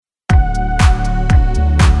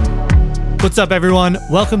What's up, everyone?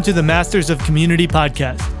 Welcome to the Masters of Community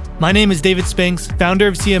podcast. My name is David Spinks, founder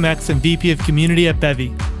of CMX and VP of Community at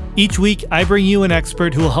Bevy. Each week, I bring you an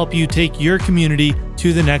expert who will help you take your community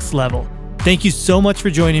to the next level. Thank you so much for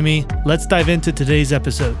joining me. Let's dive into today's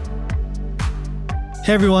episode.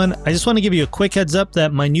 Hey everyone, I just want to give you a quick heads up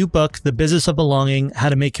that my new book, The Business of Belonging, How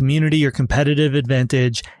to Make Community Your Competitive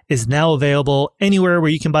Advantage, is now available anywhere where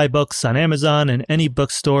you can buy books on Amazon and any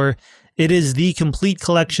bookstore. It is the complete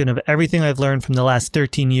collection of everything I've learned from the last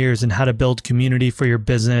 13 years in how to build community for your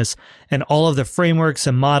business and all of the frameworks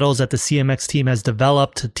and models that the CMX team has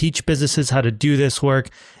developed to teach businesses how to do this work.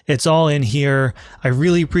 It's all in here. I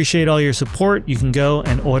really appreciate all your support. You can go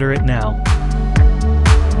and order it now.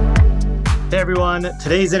 Hey everyone,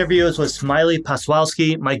 today's interview is with Smiley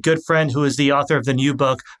Paswalski, my good friend who is the author of the new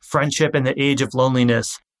book, Friendship in the Age of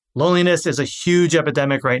Loneliness. Loneliness is a huge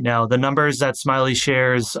epidemic right now. The numbers that Smiley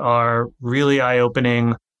shares are really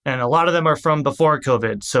eye-opening, and a lot of them are from before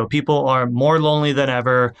COVID. So people are more lonely than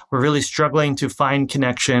ever. We're really struggling to find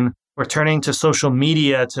connection. We're turning to social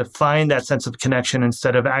media to find that sense of connection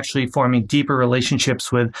instead of actually forming deeper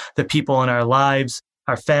relationships with the people in our lives,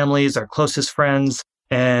 our families, our closest friends.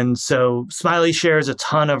 And so Smiley shares a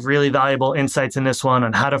ton of really valuable insights in this one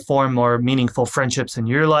on how to form more meaningful friendships in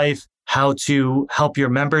your life, how to help your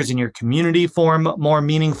members in your community form more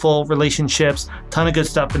meaningful relationships. Ton of good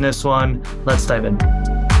stuff in this one. Let's dive in.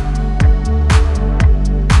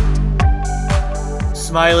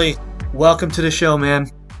 Smiley, welcome to the show, man.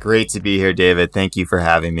 Great to be here, David. Thank you for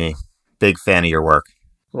having me. Big fan of your work.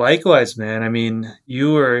 Likewise, man. I mean,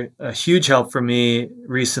 you were a huge help for me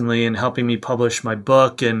recently in helping me publish my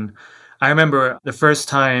book. And I remember the first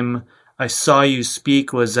time I saw you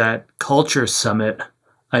speak was at Culture Summit,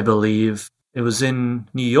 I believe. It was in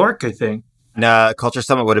New York, I think. No, Culture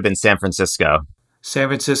Summit would have been San Francisco. San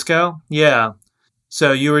Francisco? Yeah.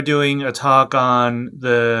 So you were doing a talk on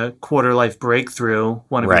the Quarter Life Breakthrough,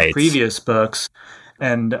 one of your previous books.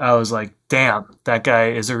 And I was like, damn, that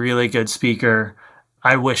guy is a really good speaker.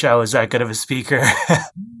 I wish I was that good of a speaker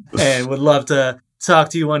and would love to talk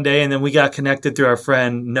to you one day. And then we got connected through our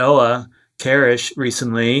friend Noah Karish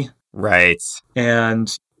recently. Right.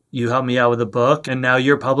 And you helped me out with a book. And now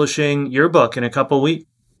you're publishing your book in a couple of weeks.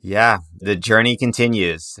 Yeah, the journey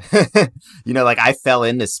continues. I fell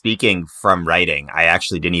into speaking from writing. I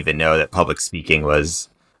actually didn't even know that public speaking was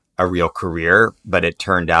a real career, but it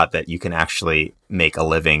turned out that you can actually make a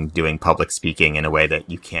living doing public speaking in a way that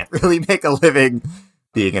you can't really make a living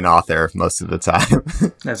being an author most of the time.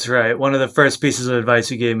 That's right. One of the first pieces of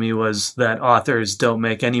advice you gave me was that authors don't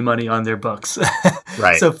make any money on their books.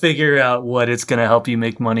 Right. So figure out what it's going to help you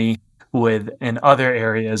make money with in other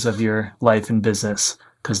areas of your life and business,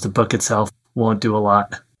 because the book itself won't do a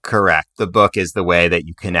lot. Correct. The book is the way that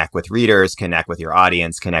you connect with readers, connect with your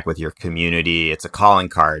audience, connect with your community. It's a calling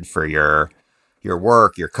card for your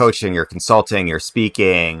work, your coaching, your consulting, your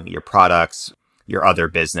speaking, your products, your other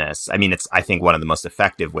business. I mean, it's, I think, one of the most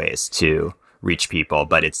effective ways to reach people,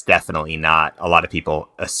 but it's definitely not. A lot of people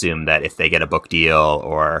assume that if they get a book deal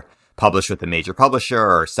or publish with a major publisher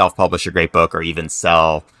or self-publish a great book or even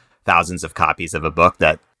sell thousands of copies of a book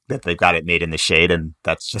that they've got it made in the shade, and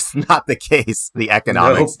that's just not the case. The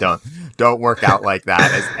economics don't work out like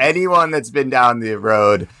that. As anyone that's been down the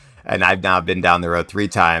road, and I've now been down the road 3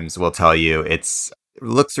 times, will tell you, it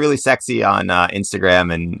looks really sexy on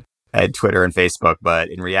Instagram and Twitter and Facebook, but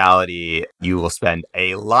in reality, you will spend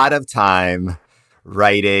a lot of time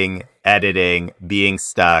writing, editing, being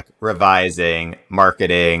stuck, revising,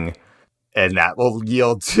 marketing, and that will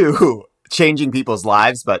yield to changing people's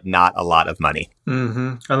lives, but not a lot of money.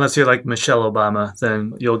 Mm-hmm. Unless you're like Michelle Obama,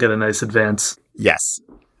 then you'll get a nice advance. Yes,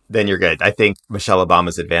 then you're good. I think Michelle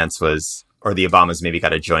Obama's advance was, or the Obamas maybe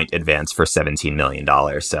got a joint advance for $17 million.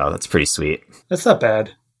 So that's pretty sweet. That's not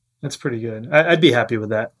bad. That's pretty good. I'd be happy with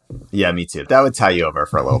that. Yeah, me too. That would tie you over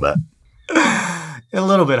for a little bit. A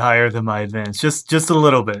little bit higher than my advance. Just a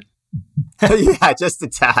little bit. Yeah, just a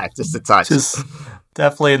tad, just a touch. Just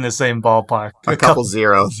definitely in the same ballpark. A couple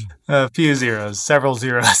zeros. A few zeros, several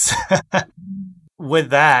zeros.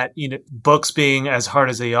 With that, books being as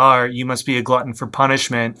hard as they are, you must be a glutton for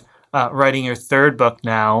punishment, writing your 3rd book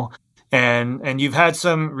now. And you've had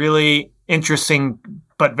some really interesting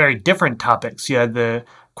but very different topics. You had the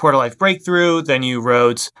Quarter Life Breakthrough, then you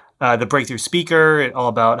wrote The Breakthrough Speaker, all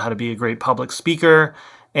about how to be a great public speaker.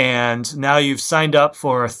 And now you've signed up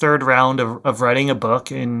for a 3rd round of writing a book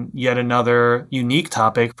in yet another unique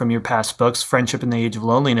topic from your past books, Friendship in the Age of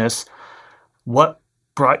Loneliness. What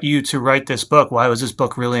brought you to write this book? Why was this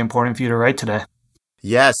book really important for you to write today?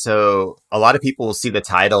 Yeah, so a lot of people will see the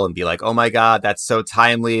title and be like, oh my God, that's so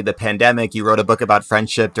timely. The pandemic, you wrote a book about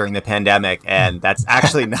friendship during the pandemic. And that's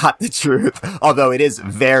actually not the truth, although it is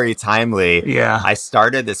very timely. Yeah. I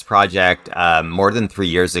started this project more than 3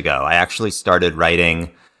 years ago. I actually started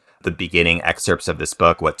writing the beginning excerpts of this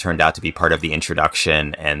book, what turned out to be part of the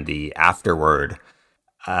introduction and the afterword,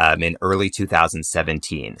 in early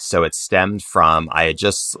 2017. So it stemmed from, I had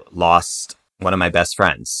just lost one of my best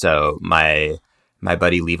friends. So my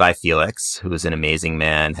buddy Levi Felix, who was an amazing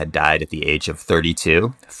man, had died at the age of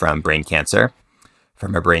 32 from brain cancer,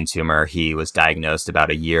 from a brain tumor. He was diagnosed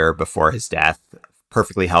about a year before his death,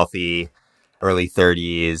 perfectly healthy, early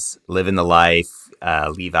 30s, living the life.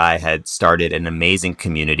 Levi had started an amazing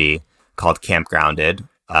community called Camp Grounded,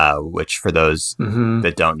 which for those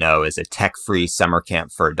that don't know is a tech-free summer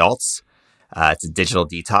camp for adults. It's a digital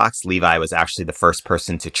detox. Levi was actually the first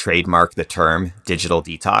person to trademark the term digital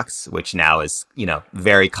detox, which now is,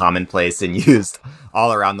 very commonplace and used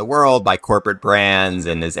all around the world by corporate brands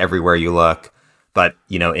and is everywhere you look. But,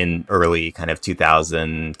 in early kind of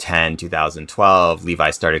 2010, 2012, Levi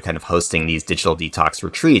started kind of hosting these digital detox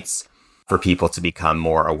retreats for people to become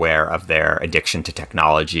more aware of their addiction to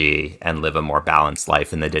technology and live a more balanced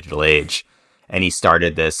life in the digital age. And he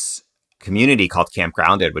started this community called Camp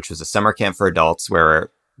Grounded, which was a summer camp for adults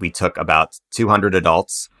where we took about 200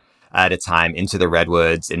 adults at a time into the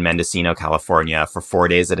Redwoods in Mendocino, California for 4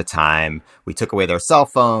 days at a time. We took away their cell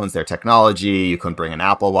phones, their technology. You couldn't bring an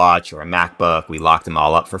Apple Watch or a MacBook. We locked them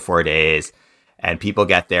all up for 4 days. And people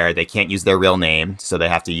get there, they can't use their real name. So they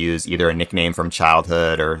have to use either a nickname from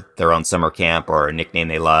childhood or their own summer camp or a nickname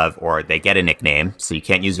they love, or they get a nickname. So you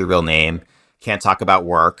can't use your real name. Can't talk about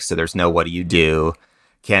work. So there's no what do you do.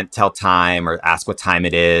 Can't tell time or ask what time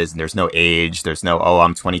it is. And there's no age. There's no, oh,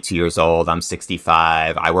 I'm 22 years old. I'm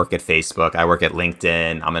 65. I work at Facebook. I work at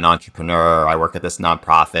LinkedIn. I'm an entrepreneur. I work at this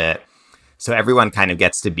nonprofit. So everyone kind of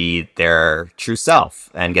gets to be their true self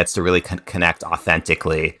and gets to really connect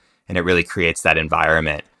authentically. And it really creates that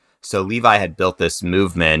environment. So Levi had built this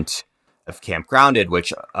movement of Camp Grounded,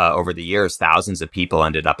 which over the years, thousands of people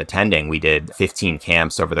ended up attending. We did 15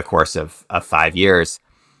 camps over the course of 5 years.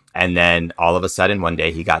 And then all of a sudden, one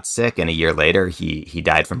day he got sick, and a year later, he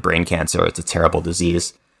died from brain cancer. It's a terrible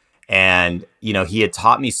disease. And, he had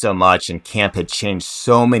taught me so much, and camp had changed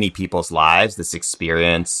so many people's lives, this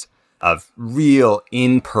experience of real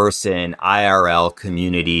in-person IRL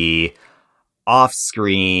community,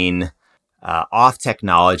 off-screen, off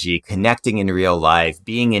technology, connecting in real life,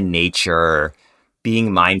 being in nature,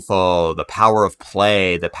 being mindful, the power of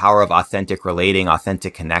play, the power of authentic relating,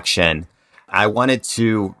 authentic connection. I wanted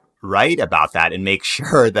to write about that and make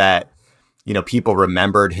sure that, people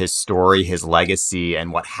remembered his story, his legacy,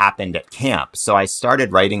 and what happened at camp. So I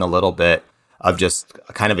started writing a little bit of just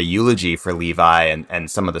kind of a eulogy for Levi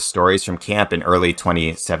and some of the stories from camp in early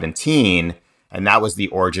 2017. And that was the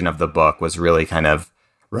origin of the book, was really kind of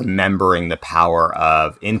remembering the power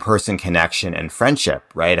of in-person connection and friendship,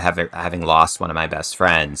 right? Having lost one of my best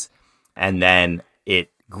friends. And then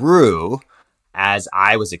it grew as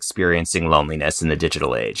I was experiencing loneliness in the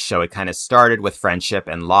digital age. So it kind of started with friendship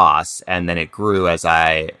and loss, and then it grew as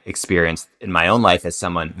I experienced in my own life as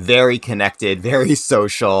someone very connected, very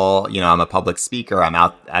social. I'm a public speaker, I'm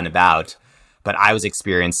out and about, but I was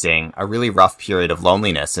experiencing a really rough period of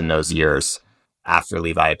loneliness in those years after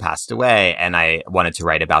Levi had passed away. And I wanted to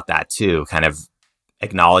write about that too, kind of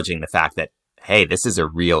acknowledging the fact that, hey, this is a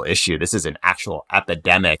real issue. This is an actual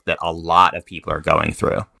epidemic that a lot of people are going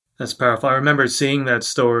through. That's powerful. I remember seeing that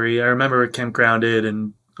story. I remember Camp Grounded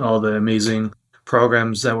and all the amazing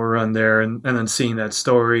programs that were run there, and then seeing that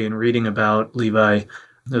story and reading about Levi. It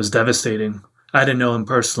was devastating. I didn't know him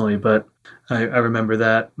personally, but I remember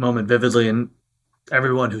that moment vividly. And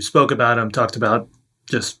everyone who spoke about him talked about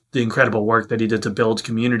just the incredible work that he did to build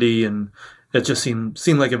community, and it just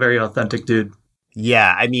seemed like a very authentic dude.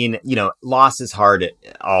 Yeah, I mean, loss is hard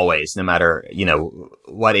always, no matter,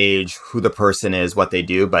 what age, who the person is, what they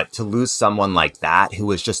do. But to lose someone like that who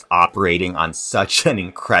was just operating on such an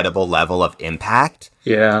incredible level of impact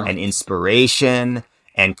and inspiration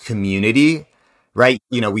and community, right?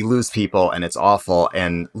 We lose people and it's awful.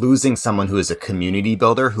 And losing someone who is a community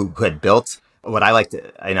builder who had built what I like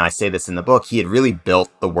to, I say this in the book, he had really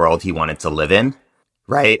built the world he wanted to live in.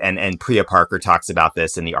 Right. And Priya Parker talks about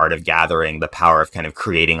this in The Art of Gathering, the power of kind of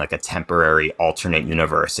creating like a temporary alternate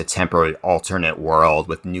universe, a temporary alternate world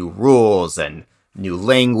with new rules and new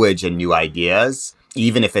language and new ideas.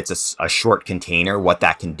 Even if it's a short container, what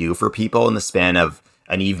that can do for people in the span of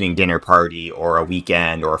an evening dinner party or a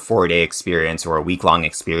weekend or a 4-day experience or a week-long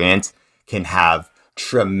experience can have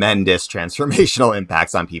tremendous transformational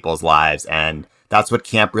impacts on people's lives. And that's what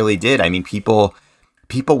camp really did. I mean, people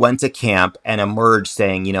went to camp and emerged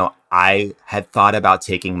saying, I had thought about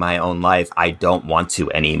taking my own life. I don't want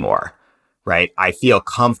to anymore, right? I feel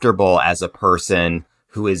comfortable as a person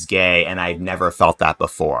who is gay, and I've never felt that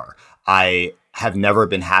before. I have never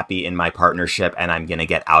been happy in my partnership, and I'm going to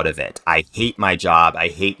get out of it. I hate my job. I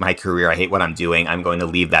hate my career. I hate what I'm doing. I'm going to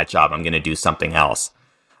leave that job. I'm going to do something else.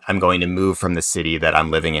 I'm going to move from the city that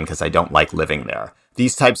I'm living in because I don't like living there.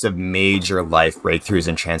 These types of major life breakthroughs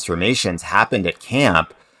and transformations happened at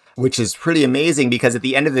camp, which is pretty amazing because at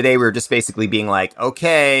the end of the day, we were just basically being like,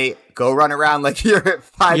 okay, go run around like you're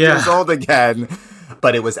 5 years old again.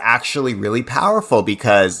 But it was actually really powerful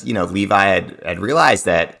because, Levi had realized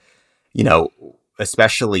that,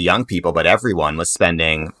 especially young people, but everyone was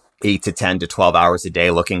spending 8 to 10 to 12 hours a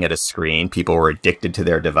day looking at a screen. People were addicted to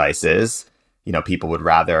their devices. People would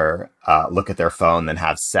rather look at their phone than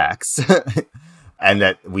have sex. And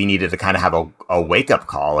that we needed to kind of have a wake-up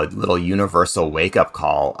call, a little universal wake-up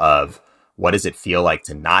call of what does it feel like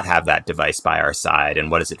to not have that device by our side?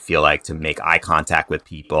 And what does it feel like to make eye contact with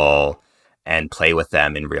people and play with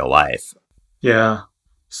them in real life? Yeah.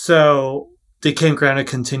 So did Camp Grounded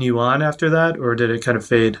continue on after that, or did it kind of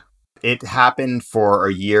fade? It happened for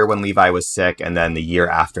a year when Levi was sick, and then the year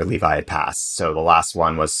after Levi had passed. So the last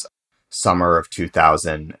one was summer of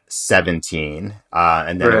 2017.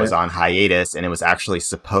 And then it was on hiatus, and it was actually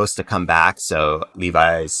supposed to come back. So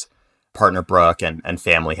Levi's partner, Brooke, and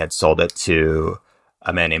family had sold it to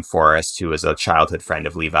a man named Forrest, who was a childhood friend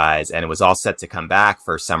of Levi's. And it was all set to come back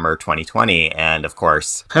for summer 2020. And of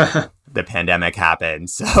course, the pandemic happened.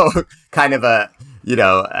 So kind of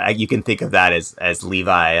you can think of that as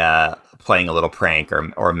Levi playing a little prank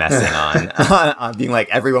or messing on being like,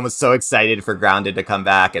 everyone was so excited for Grounded to come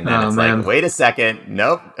back. And then like, wait a second.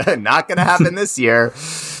 Nope, not going to happen this year.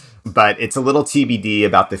 But it's a little TBD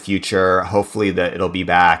about the future. Hopefully that it'll be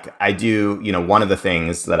back. I do, one of the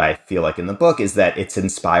things that I feel like in the book is that it's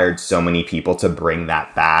inspired so many people to bring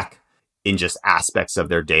that back in just aspects of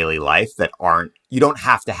their daily life that you don't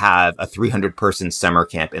have to have a 300-person summer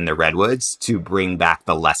camp in the Redwoods to bring back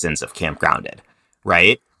the lessons of Camp Grounded,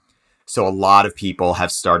 right? So a lot of people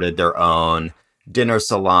have started their own dinner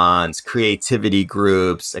salons, creativity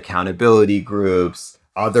groups, accountability groups,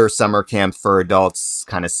 other summer camp for adults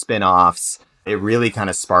kind of spin-offs. It really kind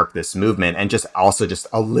of sparked this movement, and just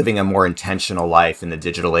living a more intentional life in the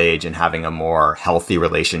digital age and having a more healthy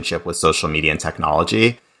relationship with social media and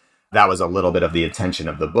technology. That was a little bit of the intention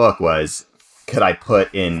of the book was, could I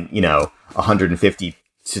put in, 150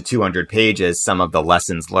 to 200 pages, some of the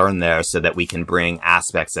lessons learned there so that we can bring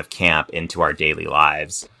aspects of camp into our daily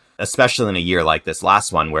lives, especially in a year like this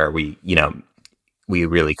last one where we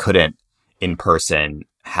really couldn't in person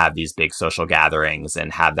have these big social gatherings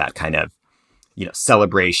and have that kind of,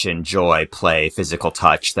 celebration, joy, play, physical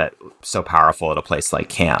touch that's so powerful at a place like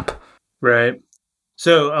camp. Right.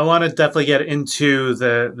 So I want to definitely get into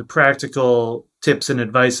the practical tips and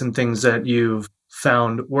advice and things that you've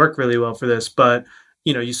found work really well for this. But,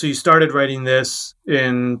 you started writing this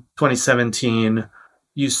in 2017.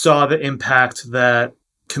 You saw the impact that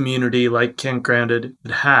community like Camp Grounded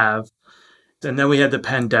would have. And then we had the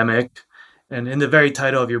pandemic. And in the very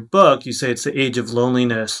title of your book, you say it's the age of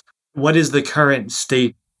loneliness. What is the current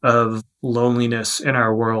state of loneliness in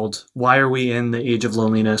our world? Why are we in the age of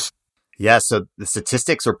loneliness? Yeah, so the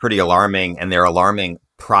statistics are pretty alarming, and they're alarming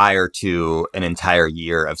prior to an entire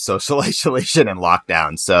year of social isolation and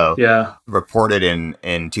lockdown. So reported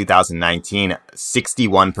in 2019,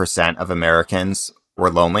 61% of Americans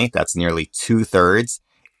were lonely. That's nearly 2/3.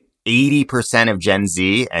 80% of Gen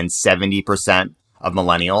Z and 70% of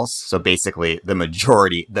millennials. So basically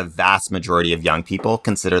the vast majority of young people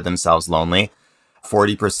consider themselves lonely.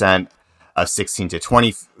 40% of 16 to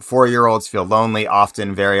 24-year-olds feel lonely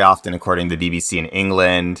very often, according to the BBC in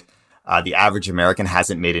England. The average American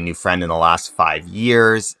hasn't made a new friend in the last 5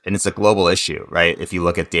 years. And it's a global issue, right? If you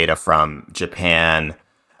look at data from Japan,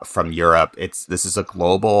 from Europe, this is a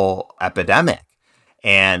global epidemic.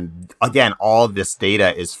 And again, all of this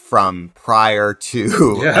data is from prior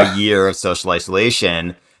to a year of social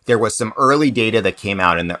isolation. There was some early data that came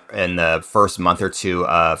out in the first month or two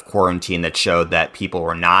of quarantine that showed that people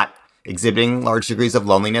were not exhibiting large degrees of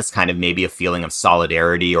loneliness, kind of maybe a feeling of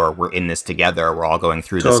solidarity, or we're in this together. We're all going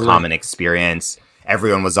through this common experience.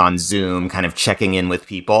 Everyone was on Zoom, kind of checking in with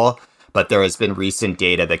people. But there has been recent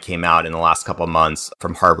data that came out in the last couple of months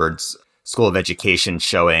from Harvard's School of Education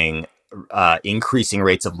showing increasing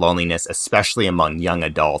rates of loneliness, especially among young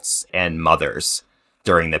adults and mothers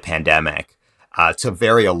during the pandemic, to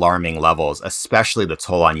very alarming levels, especially the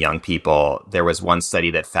toll on young people. There was one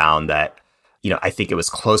study that found that I think it was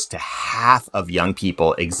close to half of young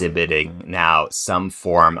people exhibiting now some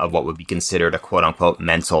form of what would be considered a quote unquote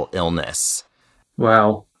mental illness.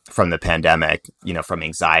 Wow. From the pandemic, from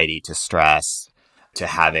anxiety to stress to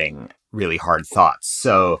having really hard thoughts.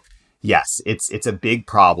 So yes, it's a big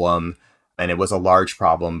problem, and it was a large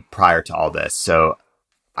problem prior to all this. So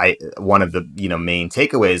one of the, main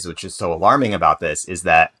takeaways, which is so alarming about this, is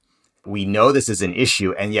that we know this is an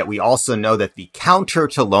issue, and yet we also know that the counter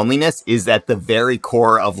to loneliness is at the very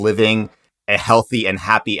core of living a healthy and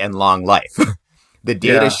happy and long life. The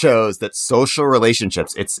data shows that social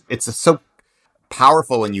relationships, it's so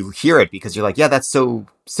powerful when you hear it, because you're like, yeah, that's so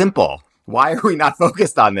simple. Why are we not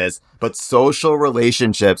focused on this? But social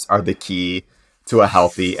relationships are the key to a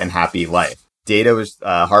healthy and happy life. Data was,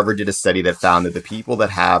 Harvard did a study that found that the people that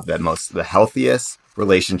have the healthiest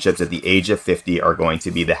relationships at the age of 50 are going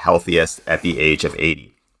to be the healthiest at the age of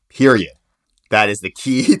 80. Period. That is the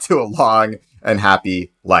key to a long and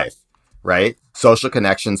happy life, right? Social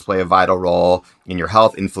connections play a vital role in your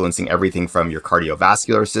health, influencing everything from your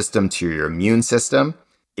cardiovascular system to your immune system.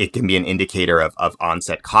 It can be an indicator of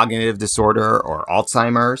onset cognitive disorder or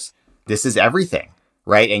Alzheimer's. This is everything,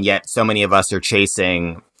 right? And yet so many of us are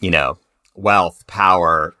chasing, wealth,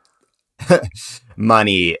 power,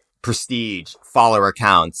 money, prestige, follower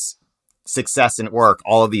counts, success in work,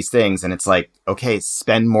 all of these things. And it's like, okay,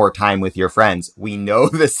 spend more time with your friends. We know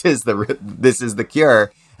this is the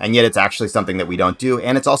cure. And yet it's actually something that we don't do.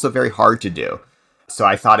 And it's also very hard to do. So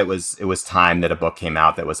I thought it was time that a book came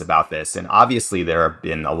out that was about this. And obviously there have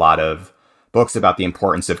been a lot of books about the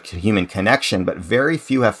importance of human connection, but very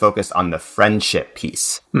few have focused on the friendship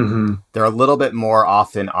piece. Mm-hmm. They're a little bit more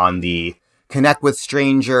often on the connect with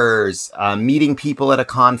strangers, meeting people at a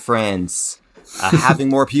conference, having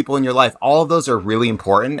more people in your life. All of those are really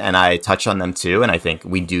important, and I touch on them too. And I think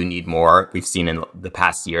we do need more. We've seen in the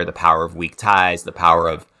past year the power of weak ties, the power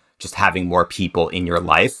of just having more people in your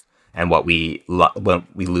life, and what we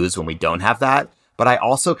lose when we don't have that. But I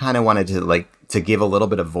also kind of wanted to give a little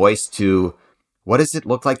bit of voice to what does it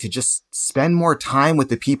look like to just spend more time with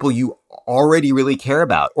the people you already really care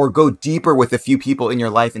about, or go deeper with a few people in your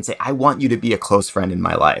life and say, I want you to be a close friend in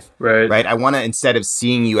my life. Right. I want to, instead of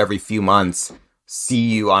seeing you every few months, see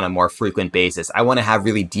you on a more frequent basis. I want to have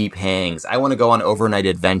really deep hangs. I want to go on overnight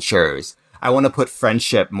adventures. I want to put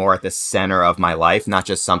friendship more at the center of my life, not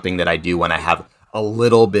just something that I do when I have a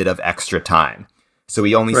little bit of extra time. So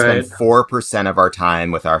we only spend 4% of our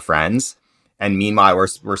time with our friends. And meanwhile,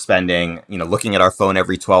 we're spending, looking at our phone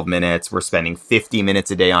every 12 minutes. We're spending 50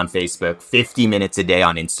 minutes a day on Facebook, 50 minutes a day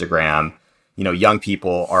on Instagram. Young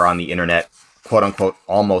people are on the internet, quote unquote,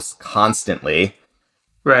 almost constantly.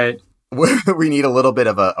 Right. We need a little bit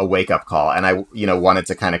of a wake up call. And I, wanted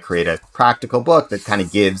to kind of create a practical book that kind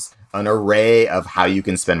of gives an array of how you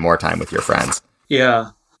can spend more time with your friends.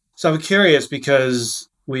 Yeah. So I'm curious, because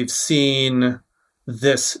we've seen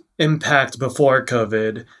this impact before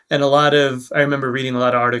COVID, and I remember reading a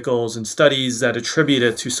lot of articles and studies that attribute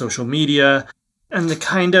it to social media, and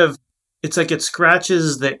it's like it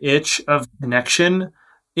scratches the itch of connection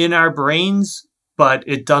in our brains, but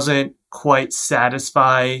it doesn't quite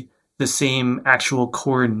satisfy the same actual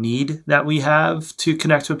core need that we have to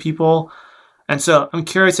connect with people. And so I'm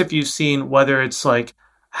curious if you've seen whether it's like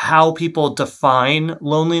how people define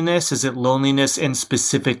loneliness. Is it loneliness in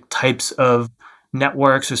specific types of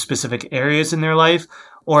networks or specific areas in their life?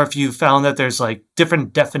 Or if you found that there's like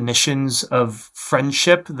different definitions of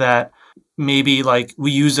friendship, that maybe like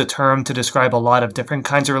we use a term to describe a lot of different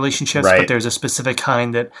kinds of relationships, but there's a specific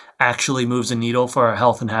kind that actually moves a needle for our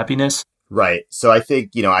health and happiness. Right. So I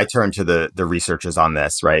think, I turn to the researchers on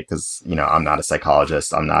this, right? Because, I'm not a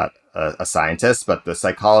psychologist, I'm not a scientist, but the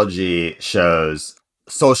psychology shows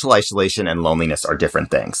social isolation and loneliness are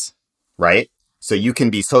different things, right? So you can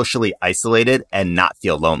be socially isolated and not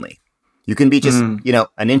feel lonely. You can be just,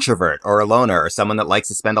 an introvert or a loner, or someone that likes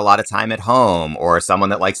to spend a lot of time at home, or someone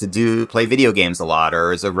that likes to play video games a lot,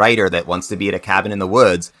 or is a writer that wants to be at a cabin in the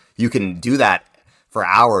woods. You can do that for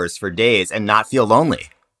hours, for days, and not feel lonely.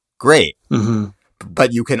 Great. Mm-hmm.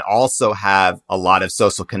 But you can also have a lot of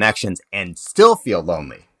social connections and still feel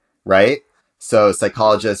lonely, right? So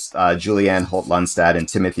psychologists Julianne Holt-Lunstad and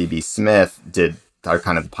Timothy B. Smith are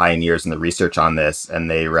kind of pioneers in the research on this.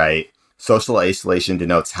 And they write, social isolation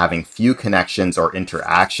denotes having few connections or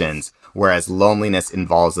interactions, whereas loneliness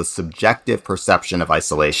involves a subjective perception of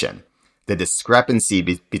isolation, the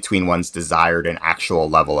discrepancy between one's desired and actual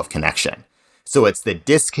level of connection. So it's the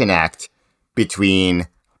disconnect between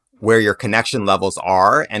where your connection levels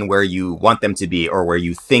are and where you want them to be, or where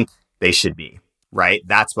you think they should be, right?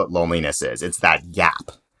 That's what loneliness is. It's that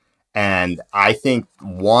gap. And I think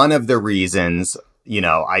one of the reasons,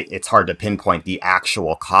 it's hard to pinpoint the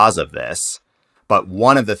actual cause of this, but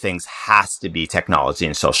one of the things has to be technology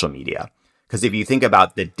and social media. Because if you think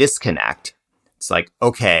about the disconnect, it's like,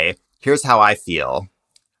 okay, here's how I feel.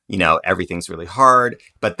 Everything's really hard,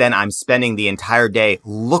 but then I'm spending the entire day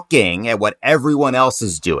looking at what everyone else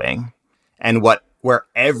is doing and where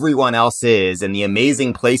everyone else is and the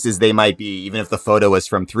amazing places they might be, even if the photo was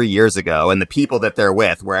from 3 years ago, and the people that they're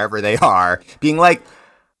with, wherever they are, being like,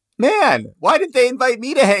 man, why did they invite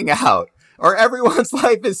me to hang out? Or everyone's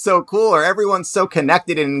life is so cool, or everyone's so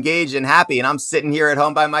connected and engaged and happy, and I'm sitting here at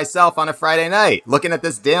home by myself on a Friday night looking at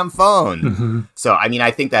this damn phone. Mm-hmm. So, I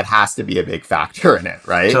think that has to be a big factor in it,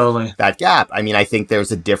 right? Totally. That gap. I think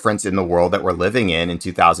there's a difference in the world that we're living in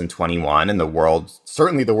 2021, and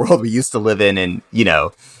certainly the world we used to live in,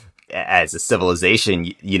 as a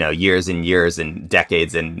civilization, years and years and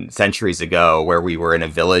decades and centuries ago, where we were in a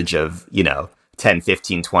village of, 10,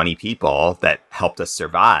 15, 20 people that helped us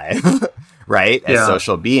survive. Right? As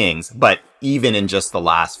social beings. But even in just the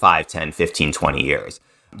last 5, 10, 15, 20 years.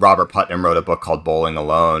 Robert Putnam wrote a book called Bowling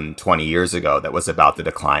Alone 20 years ago that was about the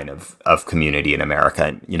decline of community in America.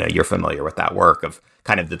 And, you're familiar with that work of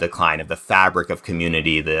kind of the decline of the fabric of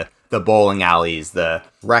community, the bowling alleys, the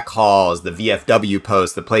rec halls, the VFW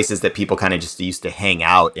posts, the places that people kind of just used to hang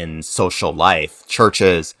out in social life,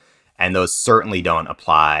 churches. And those certainly don't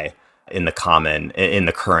apply in the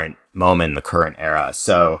current moment, in the current era.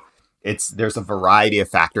 So there's a variety of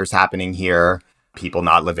factors happening here. People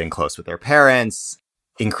not living close with their parents,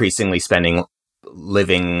 increasingly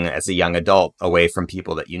living as a young adult away from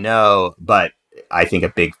people that you know. But I think a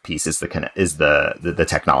big piece is the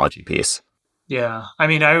technology piece. Yeah. I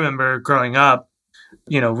remember growing up,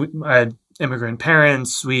 I had immigrant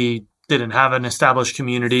parents. We didn't have an established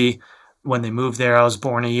community when they moved there. I was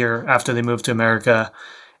born a year after they moved to America.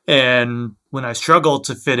 And when I struggled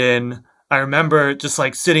to fit in, I remember just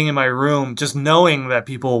like sitting in my room, just knowing that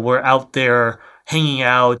people were out there hanging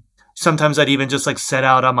out. Sometimes I'd even just like set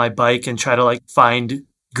out on my bike and try to like find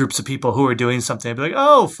groups of people who were doing something. I'd be like,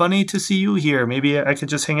 oh, funny to see you here. Maybe I could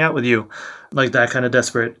just hang out with you. Like that kind of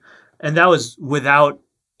desperate. And that was without,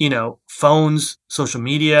 phones, social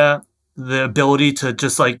media, the ability to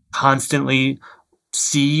just like constantly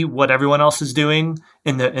see what everyone else is doing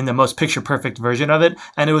in the most picture perfect version of it.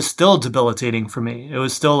 And it was still debilitating for me. It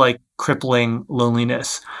was still like crippling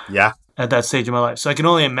loneliness. Yeah. At that stage of my life. So I can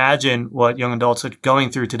only imagine what young adults are going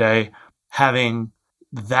through today, having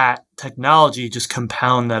that technology just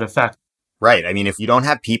compound that effect. Right. If you don't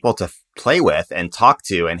have people to play with and talk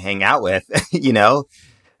to and hang out with,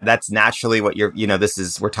 that's naturally what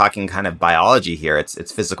we're talking kind of biology here.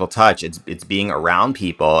 It's physical touch. It's being around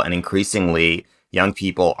people, and increasingly young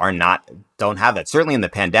people don't have that, certainly in the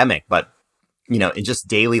pandemic, but, in just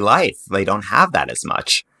daily life, they don't have that as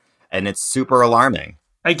much. And it's super alarming.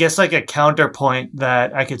 I guess like a counterpoint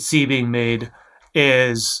that I could see being made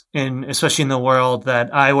is especially in the world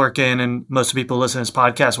that I work in and most people listening to this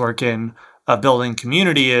podcast work in, of building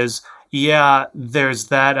community is, there's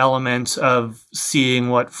that element of seeing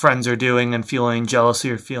what friends are doing and feeling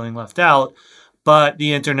jealousy or feeling left out. But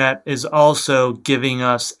the internet is also giving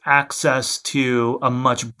us access to a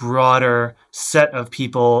much broader set of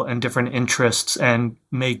people and different interests, and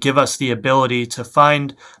may give us the ability to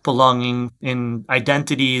find belonging in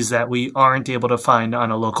identities that we aren't able to find on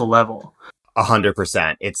a local level.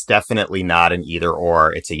 100%. It's definitely not an either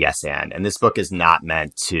or, it's a yes and. And this book is not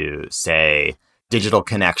meant to say digital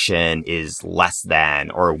connection is less than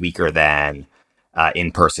or weaker than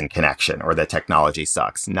in-person connection, or that technology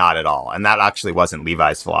sucks. Not at all. And that actually wasn't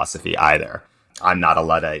Levi's philosophy either. I'm not a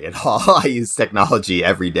Luddite at all. I use technology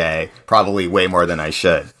every day, probably way more than I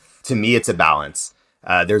should. To me, it's a balance.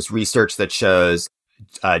 There's research that shows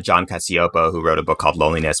John Cacioppo, who wrote a book called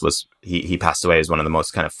Loneliness, he passed away as one of the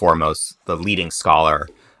most kind of foremost, the leading scholar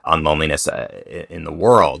on loneliness in the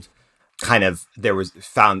world. There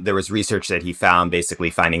was research that he found basically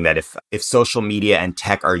finding that if social media and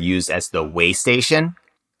tech are used as the way station,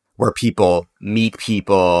 where people meet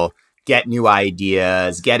people, get new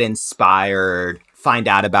ideas, get inspired, find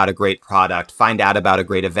out about a great product, find out about a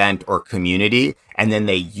great event or community, and then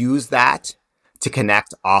they use that to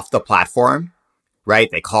connect off the platform, right?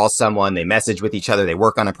 They call someone, they message with each other, they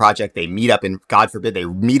work on a project, they meet up God forbid, they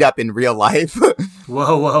meet up in real life.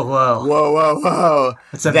 Whoa.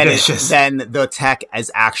 That's ambitious. Then the tech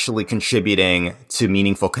is actually contributing to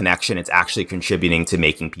meaningful connection. It's actually contributing to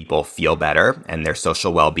making people feel better and their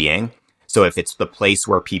social well-being. So if it's the place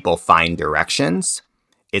where people find directions,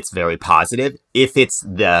 it's very positive. If it's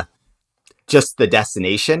just the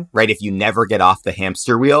destination, right? If you never get off the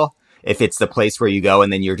hamster wheel, if it's the place where you go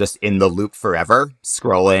and then you're just in the loop forever,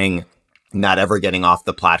 scrolling, not ever getting off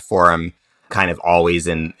the platform, kind of always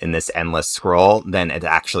in this endless scroll, then it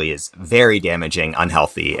actually is very damaging,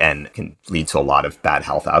 unhealthy, and can lead to a lot of bad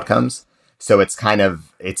health outcomes. So it's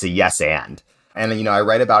a yes and. And, I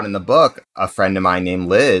write about in the book a friend of mine named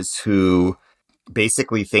Liz who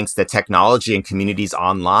basically thinks that technology and communities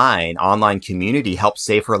online community helped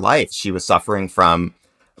save her life. She was suffering from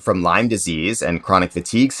Lyme disease and chronic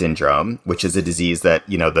fatigue syndrome, which is a disease that,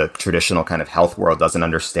 the traditional kind of health world doesn't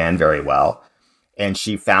understand very well. And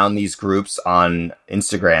she found these groups on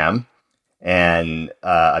Instagram and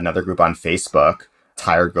another group on Facebook,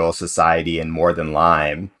 Tired Girl Society and More Than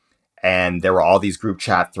Lyme. And there were all these group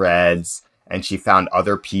chat threads. And she found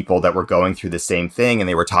other people that were going through the same thing. And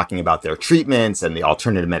they were talking about their treatments and the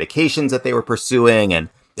alternative medications that they were pursuing and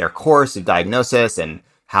their course of diagnosis and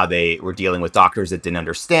how they were dealing with doctors that didn't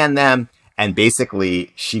understand them. And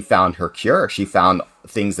basically, she found her cure. She found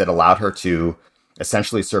things that allowed her to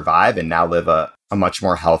essentially survive and now live a much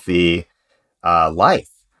more healthy life.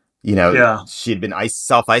 She'd been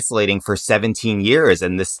self-isolating for 17 years.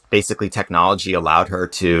 And this basically technology allowed her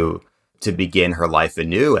to begin her life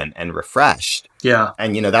anew and refreshed. Yeah.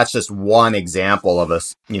 And, that's just one example of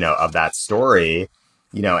of that story,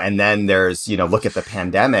 and then there's, look at the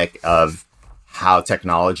pandemic of how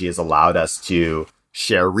technology has allowed us to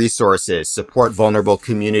share resources, support vulnerable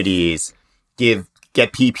communities, get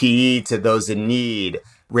PPE to those in need,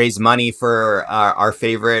 raise money for our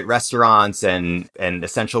favorite restaurants and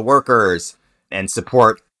essential workers, and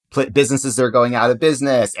support businesses that are going out of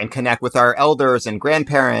business, and connect with our elders and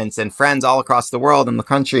grandparents and friends all across the world and the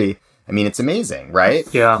country. I mean, it's amazing, right?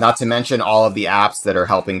 Yeah. Not to mention all of the apps that are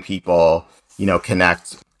helping people,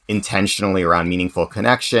 connect intentionally around meaningful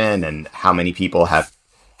connection, and how many people have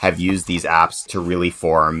used these apps to really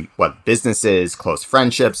form businesses, close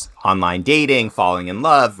friendships, online dating, falling in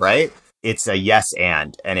love, right? It's a yes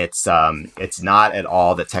and it's not at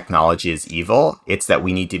all that technology is evil. It's that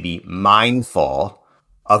we need to be mindful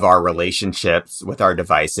of our relationships with our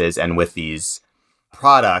devices and with these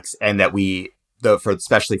products, and that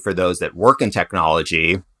especially for those that work in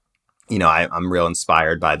technology, I'm real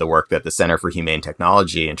inspired by the work that the Center for Humane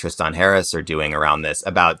Technology and Tristan Harris are doing around this,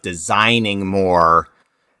 about designing more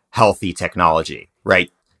healthy technology, right?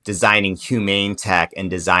 Designing humane tech and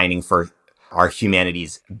designing for our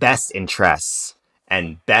humanity's best interests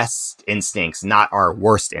and best instincts, not our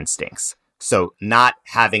worst instincts. So not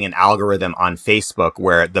having an algorithm on Facebook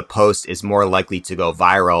where the post is more likely to go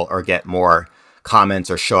viral or get more comments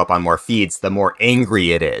or show up on more feeds, the more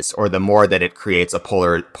angry it is, or the more that it creates a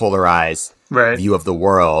polarized view of the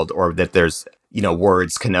world, or that there's,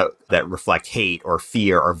 words that reflect hate or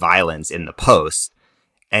fear or violence in the post.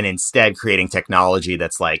 And instead creating technology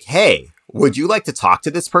that's like, hey, would you like to talk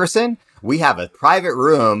to this person? We have a private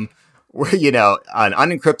room where, an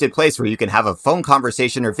unencrypted place where you can have a phone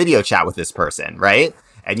conversation or video chat with this person, right?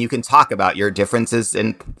 And you can talk about your differences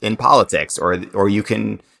in politics, or you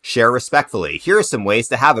can share respectfully. Here are some ways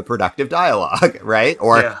to have a productive dialogue, right?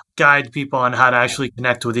 Or guide people on how to actually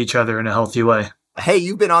connect with each other in a healthy way. Hey,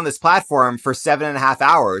 you've been on this platform for 7.5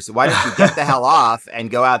 hours. Why don't you get the hell off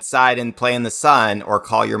and go outside and play in the sun, or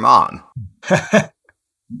call your mom?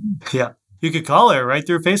 Yeah. You could call her right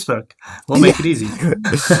through Facebook. We'll make it easy.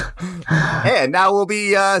 Hey, and now we'll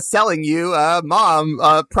be selling you a mom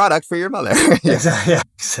product for your mother. Yeah,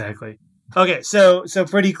 exactly. Okay, so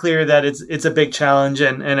pretty clear that it's a big challenge,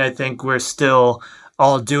 and I think we're still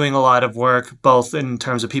all doing a lot of work, both in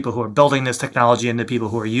terms of people who are building this technology and the people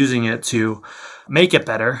who are using it to make it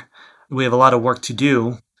better. We have a lot of work to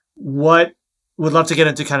do. Would love to get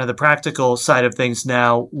into kind of the practical side of things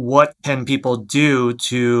now. What can people do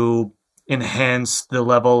to enhance the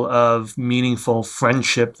level of meaningful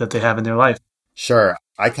friendship that they have in their life? Sure.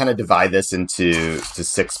 I kind of divide this into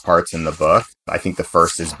 6 parts in the book. I think the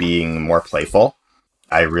first is being more playful.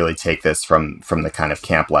 I really take this from the kind of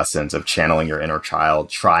camp lessons of channeling your inner child,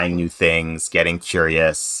 trying new things, getting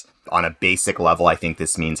curious. On a basic level, I think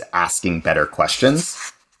this means asking better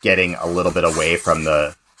questions, getting a little bit away from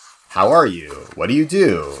the, how are you? What do you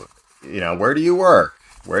do? Where do you work?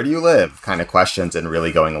 Where do you live? Kind of questions, and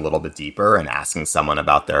really going a little bit deeper and asking someone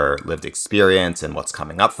about their lived experience and what's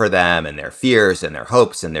coming up for them, and their fears and their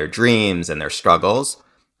hopes and their dreams and their struggles.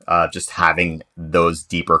 Just having those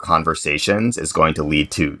deeper conversations is going to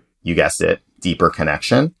lead to, you guessed it, deeper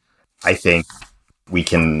connection. I think we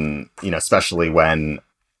can, especially when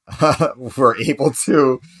we're able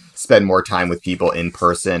to spend more time with people in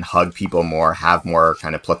person, hug people more, have more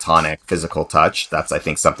kind of platonic physical touch. That's, I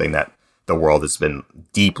think, something that the world has been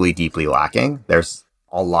deeply, deeply lacking. There's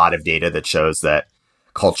a lot of data that shows that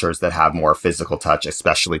cultures that have more physical touch,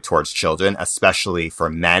 especially towards children, especially for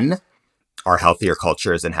men, are healthier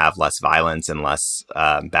cultures and have less violence and less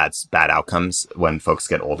bad outcomes when folks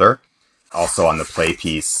get older. Also on the play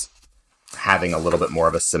piece, having a little bit more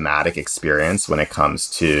of a somatic experience when it comes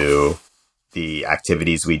to the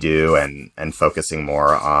activities we do and focusing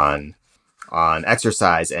more on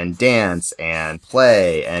exercise and dance and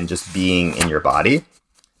play and just being in your body.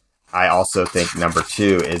 I also think number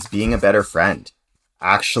 2 is being a better friend.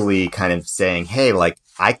 Actually kind of saying, hey, like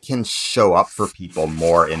I can show up for people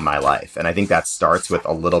more in my life. And I think that starts with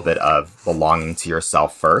a little bit of belonging to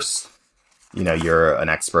yourself first. You know, you're an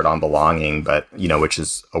expert on belonging, but, you know, which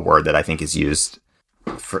is a word that I think is used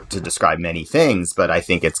to describe many things. But I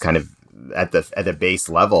think it's kind of at the base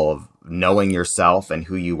level of knowing yourself and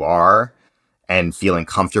who you are and feeling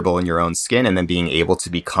comfortable in your own skin and then being able to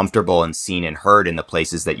be comfortable and seen and heard in the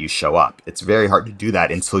places that you show up. It's very hard to do that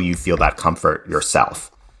until you feel that comfort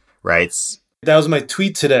yourself, right? That was my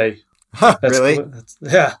tweet today. Really?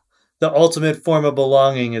 Yeah. The ultimate form of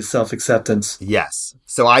belonging is self-acceptance. Yes.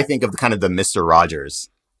 So I think of kind of the Mr. Rogers,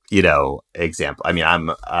 you know, example. I mean,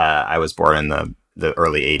 I was born in the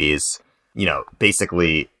early 80s. You know,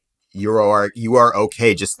 basically, you are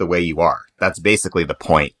okay just the way you are. That's basically the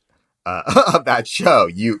point of that show.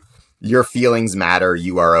 Your feelings matter.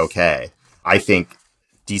 You are okay. I think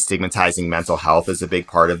destigmatizing mental health is a big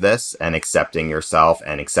part of this, and accepting yourself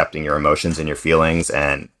and accepting your emotions and your feelings.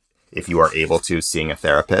 And if you are able to, seeing a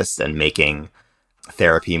therapist and making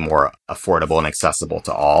therapy more affordable and accessible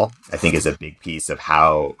to all, I think is a big piece of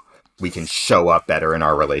how we can show up better in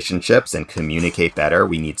our relationships and communicate better.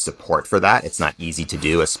 We need support for that. It's not easy to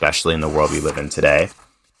do, especially in the world we live in today.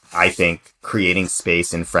 I think creating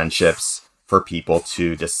space in friendships for people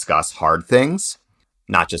to discuss hard things,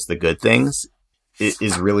 not just the good things,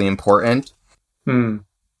 is really important.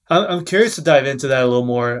 I'm curious to dive into that a little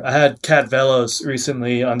more. I had Kat Velos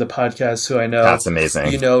recently on the podcast, who I know that's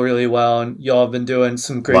amazing. You know really well, and y'all have been doing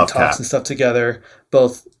some great talks Kat. And stuff together.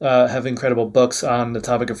 Both have incredible books on the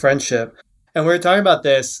topic of friendship. And we were talking about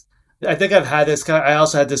this. I think I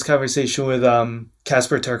also had this conversation with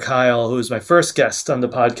Casper ter Kuile, who was my first guest on the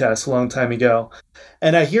podcast a long time ago.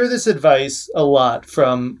 And I hear this advice a lot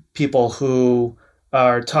from people who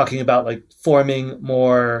are talking about like forming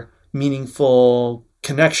more meaningful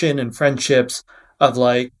connection and friendships of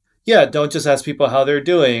like, yeah, don't just ask people how they're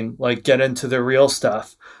doing, like get into the real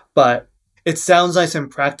stuff. But it sounds nice in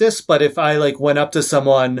practice, but if I like went up to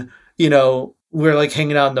someone, you know, we're like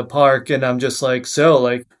hanging out in the park and I'm just like, so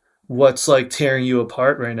like, what's like tearing you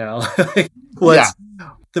apart right now? Like, what's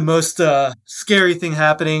the most scary thing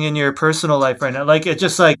happening in your personal life right now? Like, it's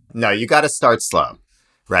just like, no, you got to start slow.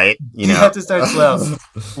 Right? You have to start slow.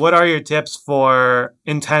 What are your tips for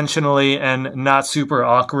intentionally and not super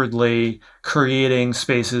awkwardly creating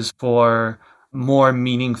spaces for more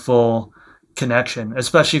meaningful connection,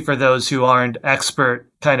 especially for those who aren't expert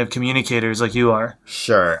kind of communicators like you are?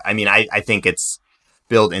 Sure. I mean, I think it's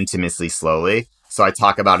build intimacy slowly. So I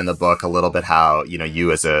talk about in the book a little bit how, you know, you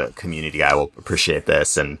as a community guy will appreciate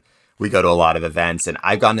this. And we go to a lot of events, and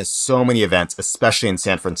I've gone to so many events, especially in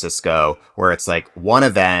San Francisco, where it's like one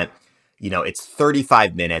event, you know, it's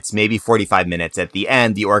 35 minutes, maybe 45 minutes. At the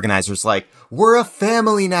end, the organizer's like, we're a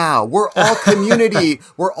family now. We're all community.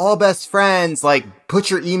 We're all best friends. Like, put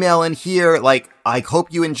your email in here. Like, I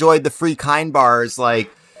hope you enjoyed the free Kind bars.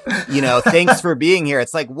 Like, you know, thanks for being here.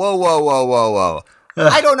 It's like, whoa.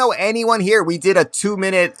 I don't know anyone here. We did a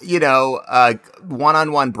 2-minute, you know,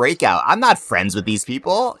 one-on-one breakout. I'm not friends with these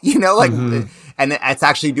people, you know, like, and it's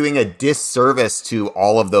actually doing a disservice to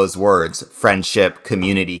all of those words, friendship,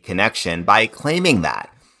 community, connection, by claiming that.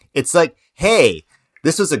 It's like, hey,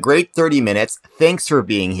 this was a great 30 minutes. Thanks for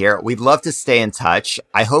being here. We'd love to stay in touch.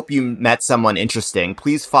 I hope you met someone interesting.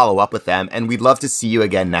 Please follow up with them. And we'd love to see you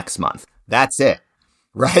again next month. That's it.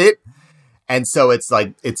 Right? And so it's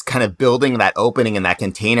like, it's kind of building that opening and that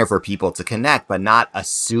container for people to connect, but not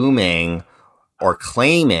assuming or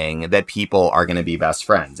claiming that people are going to be best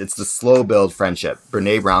friends. It's the slow build friendship.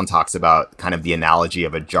 Brene Brown talks about kind of the analogy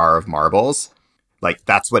of a jar of marbles. Like,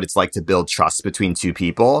 that's what it's like to build trust between two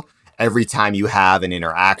people. Every time you have an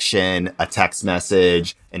interaction, a text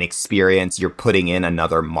message, an experience, you're putting in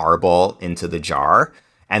another marble into the jar.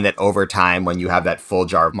 And that over time, when you have that full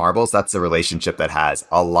jar of marbles, that's a relationship that has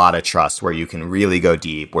a lot of trust, where you can really go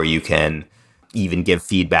deep, where you can even give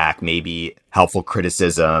feedback, maybe helpful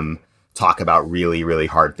criticism, talk about really, really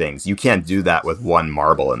hard things. You can't do that with one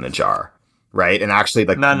marble in the jar, right? And actually,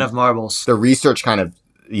 like, not enough marbles. The research kind of,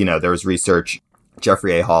 you know, there's research,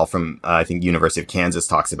 Jeffrey A. Hall from, I think, University of Kansas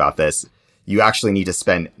talks about this. You actually need to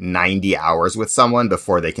spend 90 hours with someone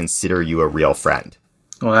before they consider you a real friend.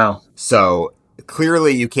 Wow. So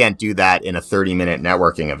clearly you can't do that in a 30-minute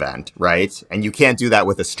networking event, right? And you can't do that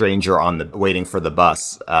with a stranger waiting for the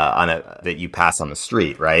bus that you pass on the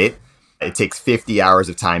street, right? It takes 50 hours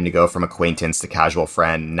of time to go from acquaintance to casual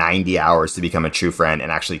friend, 90 hours to become a true friend,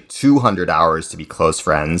 and actually 200 hours to be close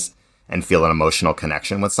friends and feel an emotional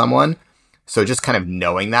connection with someone. So just kind of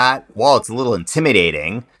knowing that, while it's a little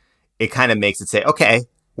intimidating, it kind of makes it say, okay,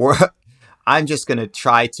 I'm just going to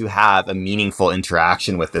try to have a meaningful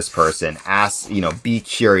interaction with this person. Ask, be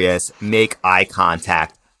curious, make eye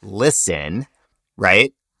contact, listen,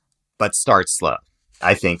 right? But start slow.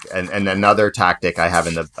 I think, and another tactic I have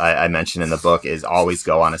I mentioned in the book is always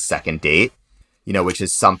go on a second date, which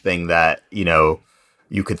is something that,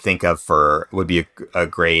 you could think of would be a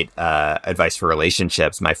great advice for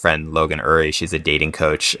relationships. My friend Logan Uri, she's a dating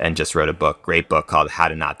coach and just wrote a great book called How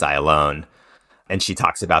to Not Die Alone. And she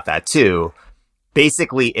talks about that too.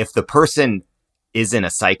 Basically, if the person isn't a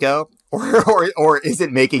psycho or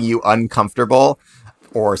isn't making you uncomfortable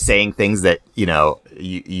or saying things that,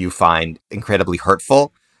 you find incredibly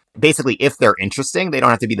hurtful, basically, if they're interesting, they don't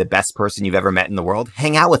have to be the best person you've ever met in the world.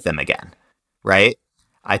 Hang out with them again, right?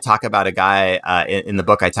 I talk about a guy in the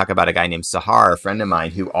book. I talk about a guy named Sahar, a friend of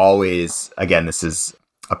mine, who always, again, this is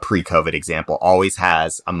a pre-COVID example, always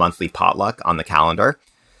has a monthly potluck on the calendar.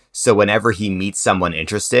 So whenever he meets someone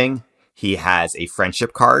interesting, he has a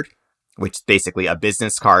friendship card, which is basically a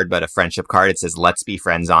business card, but a friendship card. It says, let's be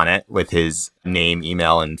friends on it with his name,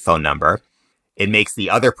 email, and phone number. It makes the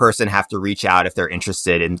other person have to reach out if they're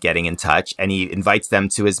interested in getting in touch. And he invites them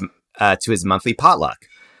to his monthly potluck.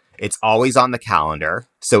 It's always on the calendar.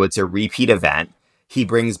 So it's a repeat event. He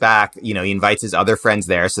brings back, he invites his other friends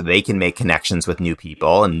there so they can make connections with new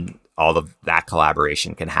people and all of that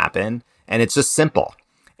collaboration can happen. And it's just simple.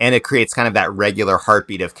 And it creates kind of that regular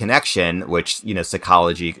heartbeat of connection, which,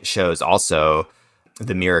 psychology shows also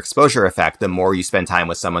the mere exposure effect. The more you spend time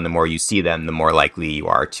with someone, the more you see them, the more likely you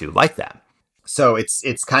are to like them. So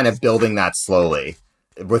it's kind of building that slowly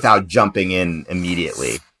without jumping in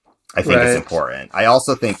immediately. I think it's important. I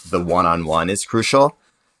also think the one-on-one is crucial.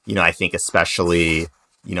 I think especially,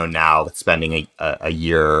 now spending a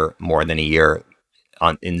year, more than a year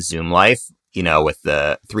in Zoom life, with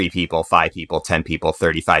the 3 people, 5 people, 10 people,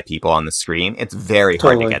 35 people on the screen, it's very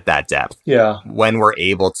hard to get that depth. Yeah. When we're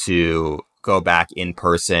able to go back in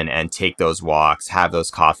person and take those walks, have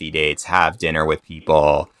those coffee dates, have dinner with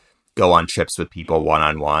people, go on trips with people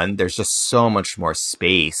one-on-one, there's just so much more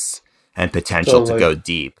space and potential to go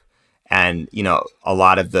deep. And, a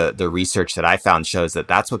lot of the research that I found shows that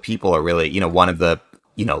that's what people are really, one of the,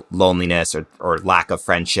 loneliness or lack of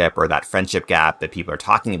friendship or that friendship gap that people are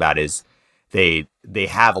talking about is they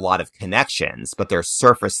have a lot of connections, but they're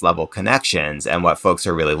surface level connections. And what folks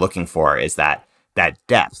are really looking for is that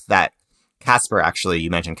depth. That Casper, actually, you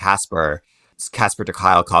mentioned Casper ter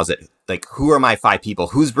Kuile calls it like, who are my 5 people?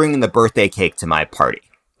 Who's bringing the birthday cake to my party?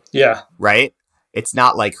 Yeah. Right? It's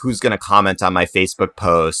not like who's going to comment on my Facebook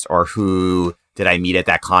post or who did I meet at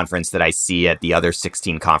that conference that I see at the other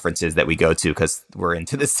 16 conferences that we go to because we're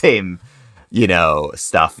into the same,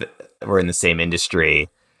 stuff. We're in the same industry.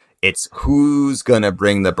 It's who's going to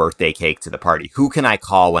bring the birthday cake to the party? Who can I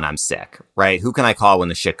call when I'm sick, right? Who can I call when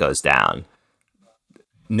the shit goes down?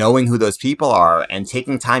 Knowing who those people are and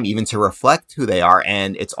taking time even to reflect who they are.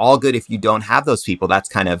 And it's all good if you don't have those people. That's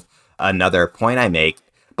kind of another point I make.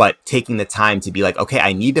 But taking the time to be like, okay,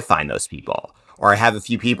 I need to find those people. Or I have a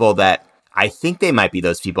few people that I think they might be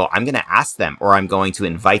those people. I'm going to ask them or I'm going to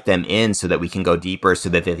invite them in so that we can go deeper so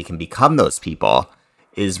that they can become those people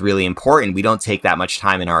is really important. We don't take that much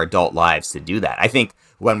time in our adult lives to do that. I think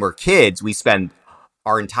when we're kids, we spend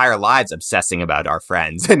our entire lives obsessing about our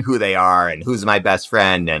friends and who they are and who's my best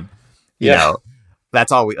friend. And,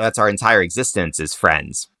 that's our entire existence is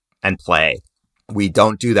friends and play. We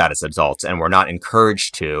don't do that as adults and we're not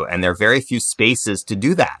encouraged to. And there are very few spaces to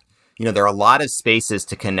do that. There are a lot of spaces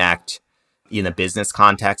to connect in a business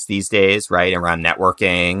context these days, right? Around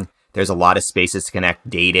networking. There's a lot of spaces to connect,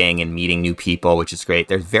 dating and meeting new people, which is great.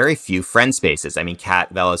 There's very few friend spaces. I mean,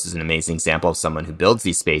 Kat Vellis is an amazing example of someone who builds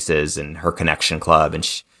these spaces and her Connection Club.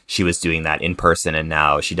 And she was doing that in person and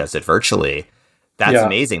now she does it virtually. That's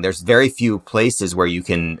amazing. There's very few places where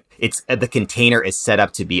the container is set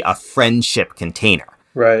up to be a friendship container.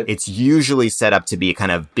 Right. It's usually set up to be a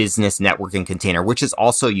kind of business networking container, which is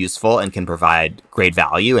also useful and can provide great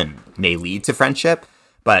value and may lead to friendship.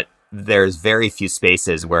 But there's very few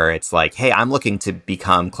spaces where it's like, hey, I'm looking to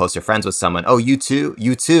become closer friends with someone. Oh, you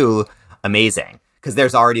too, amazing. Because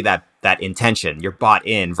there's already that intention. You're bought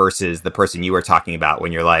in versus the person you were talking about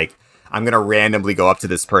when you're like, I'm going to randomly go up to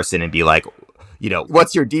this person and be like,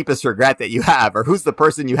 what's your deepest regret that you have, or who's the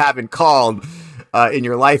person you haven't called in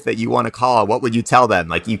your life that you want to call? What would you tell them?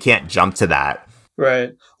 Like, you can't jump to that.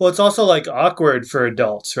 Right. Well, it's also like awkward for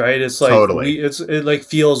adults, right? It's like Totally. it like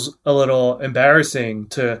feels a little embarrassing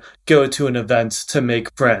to go to an event to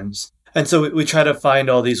make friends. And so we try to find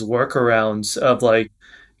all these workarounds of like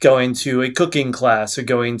going to a cooking class or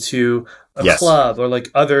going to a Yes. club or like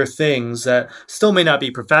other things that still may not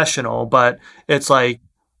be professional, but it's like,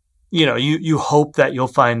 you hope that you'll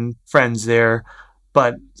find friends there.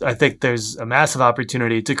 But I think there's a massive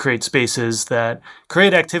opportunity to create spaces that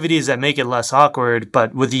create activities that make it less awkward,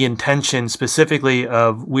 but with the intention specifically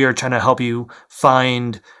of we are trying to help you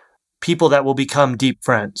find people that will become deep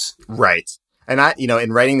friends. Right. And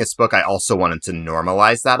in writing this book, I also wanted to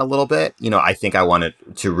normalize that a little bit. I think I wanted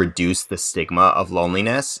to reduce the stigma of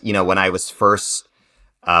loneliness. When I was first,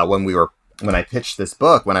 when I pitched this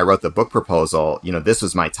book, when I wrote the book proposal, this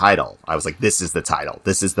was my title. I was like, this is the title.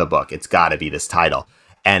 This is the book. It's got to be this title.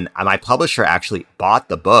 And my publisher actually bought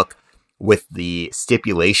the book with the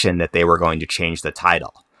stipulation that they were going to change the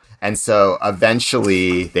title. And so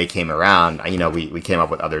eventually they came around. We came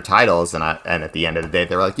up with other titles, and at the end of the day,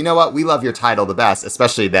 they were like, you know what? We love your title the best,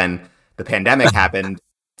 especially then the pandemic happened.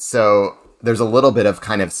 So there's a little bit of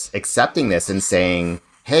kind of accepting this and saying,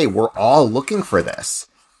 hey, we're all looking for this.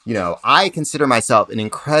 I consider myself an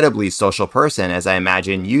incredibly social person, as I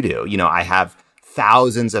imagine you do. I have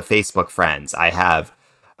thousands of Facebook friends. I have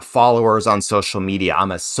followers on social media. I'm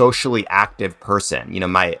a socially active person.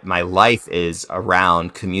 My life is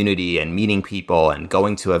around community and meeting people and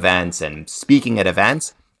going to events and speaking at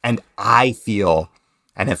events. And I feel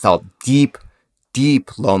and have felt deep,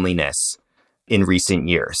 deep loneliness in recent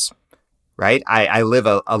years. Right? I live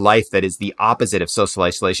a life that is the opposite of social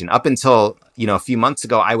isolation. Up until, a few months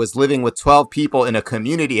ago, I was living with 12 people in a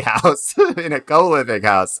community house, in a co-living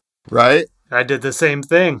house, right? I did the same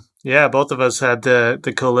thing. Yeah, both of us had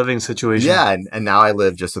the co-living situation. Yeah, and now I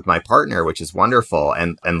live just with my partner, which is wonderful,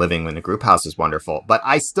 and living in a group house is wonderful. But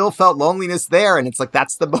I still felt loneliness there, and it's like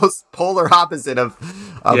that's the most polar opposite of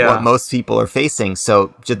what most people are facing.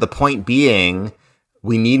 So the point being,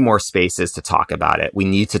 we need more spaces to talk about it. We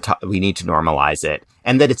need to normalize it.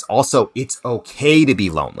 And that it's okay to be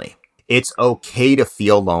lonely. It's okay to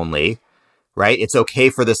feel lonely, right? It's okay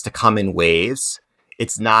for this to come in waves.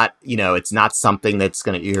 It's not, it's not something that's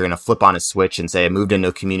you're going to flip on a switch and say, I moved into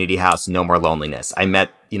a community house, no more loneliness. I met,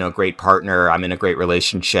 a great partner. I'm in a great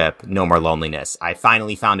relationship, no more loneliness. I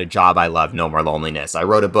finally found a job I love, no more loneliness. I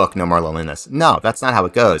wrote a book, no more loneliness. No, that's not how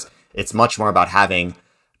it goes. It's much more about having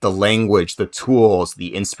the language, the tools,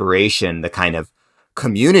 the inspiration, the kind of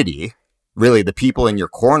community, really the people in your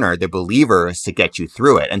corner, the believers to get you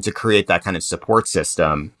through it and to create that kind of support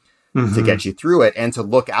system to get you through it and to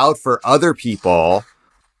look out for other people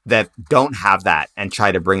that don't have that and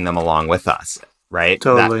try to bring them along with us, right?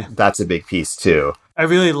 Totally. That's a big piece too. I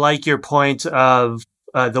really like your point of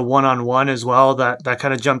the one-on-one as well. That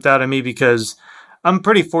kind of jumped out at me because I'm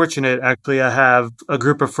pretty fortunate, actually. I have a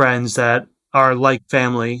group of friends that are like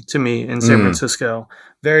family to me in San Francisco.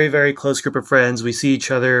 Very, very close group of friends. We see each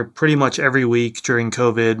other pretty much every week during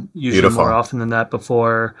COVID, usually Beautiful. More often than that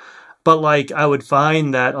before. But like I would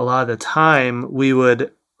find that a lot of the time we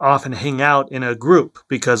would often hang out in a group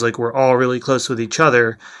because like we're all really close with each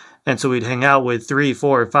other. And so we'd hang out with 3,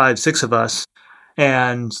 4, 5, 6 of us.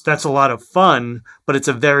 And that's a lot of fun, but it's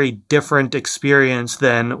a very different experience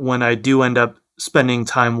than when I do end up spending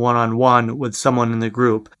time one-on-one with someone in the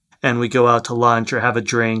group. And we go out to lunch or have a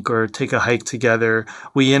drink or take a hike together.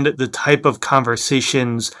 We end up the type of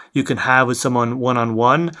conversations you can have with someone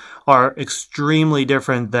one-on-one are extremely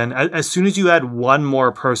different than as soon as you add one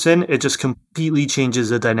more person, it just completely changes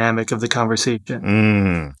the dynamic of the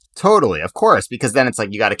conversation. Totally. Of course. Because then it's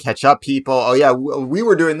like, you got to catch up people. Oh yeah, we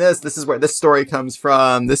were doing this. This is where this story comes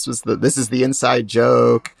from. This is the inside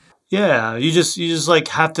joke. Yeah, you just like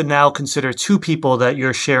have to now consider 2 people that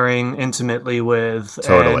you're sharing intimately with.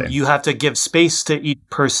 Totally. And you have to give space to each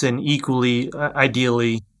person equally,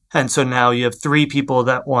 ideally. And so now you have 3 people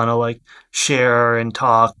that want to like share and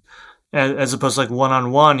talk, as opposed to like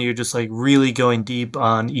one-on-one, you're just like really going deep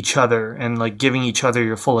on each other and like giving each other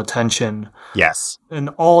your full attention. Yes. And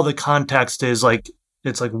all the context is like,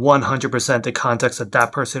 it's like 100% the context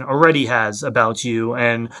that person already has about you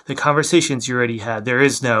and the conversations you already had. There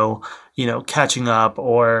is no, catching up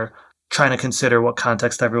or trying to consider what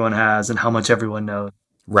context everyone has and how much everyone knows.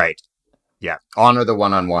 Right. Yeah. Honor the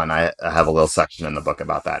one-on-one. I have a little section in the book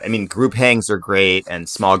about that. I mean, group hangs are great and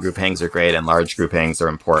small group hangs are great and large group hangs are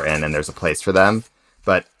important and there's a place for them.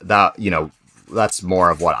 But that, that's more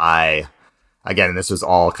of what I again, this was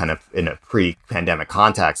all kind of in a pre-pandemic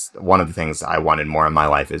context. One of the things I wanted more in my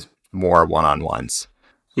life is more one-on-ones,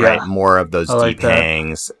 right? More of those deep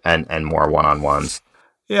hangs and more one-on-ones.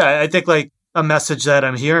 Yeah, I think like a message that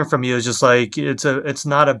I'm hearing from you is just like it's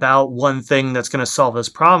not about one thing that's going to solve this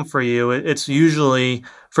problem for you. It's usually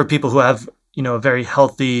for people who have, you know, a very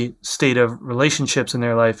healthy state of relationships in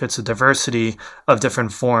their life. It's a diversity of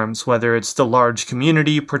different forms, whether it's the large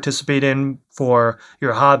community you participate in for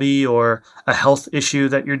your hobby or a health issue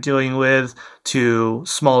that you're dealing with, to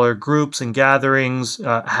smaller groups and gatherings,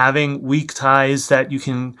 having weak ties that you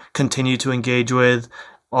can continue to engage with,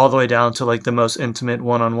 all the way down to like the most intimate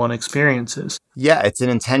one-on-one experiences. Yeah, it's an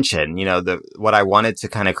intention. You know, what I wanted to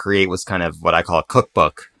kind of create was kind of what I call a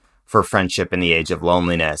cookbook for friendship in the age of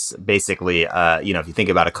loneliness. Basically, you know, if you think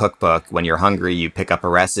about a cookbook, when you're hungry, you pick up a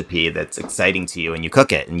recipe that's exciting to you and you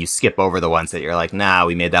cook it, and you skip over the ones that you're like, nah,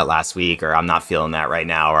 we made that last week, or I'm not feeling that right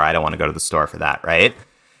now, or I don't want to go to the store for that, right?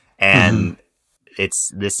 And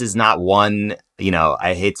this is not one, you know,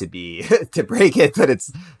 I hate to be to break it, but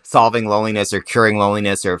it's solving loneliness or curing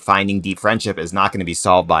loneliness or finding deep friendship is not going to be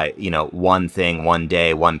solved by, you know, one thing, one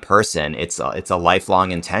day, one person. It's a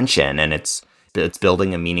lifelong intention, and it's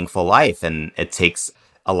building a meaningful life, and it takes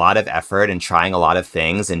a lot of effort and trying a lot of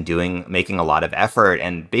things and making a lot of effort.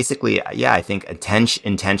 And basically, yeah, I think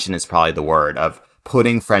intention is probably the word of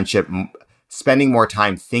putting friendship, spending more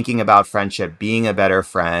time thinking about friendship, being a better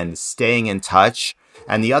friend, staying in touch.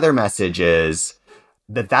 And the other message is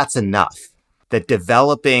that that's enough, that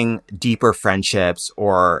developing deeper friendships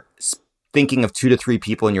or thinking of 2 to 3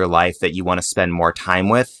 people in your life that you want to spend more time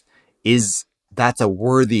with that's a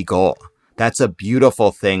worthy goal. That's a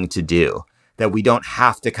beautiful thing to do, that we don't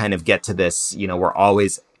have to kind of get to this, you know, we're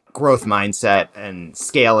always growth mindset and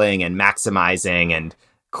scaling and maximizing and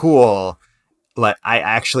cool. But I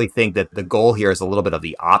actually think that the goal here is a little bit of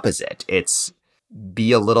the opposite. It's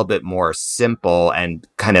be a little bit more simple and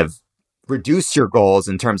kind of reduce your goals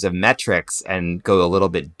in terms of metrics and go a little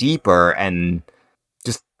bit deeper and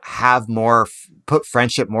just have more, put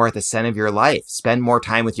friendship more at the center of your life, spend more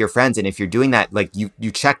time with your friends. And if you're doing that, like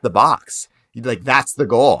you check the box, like that's the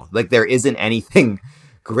goal. Like there isn't anything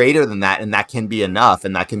greater than that. And that can be enough.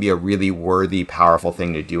 And that can be a really worthy, powerful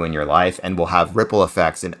thing to do in your life, and will have ripple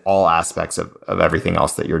effects in all aspects of everything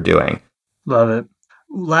else that you're doing. Love it.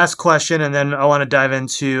 Last question, and then I want to dive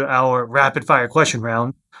into our rapid fire question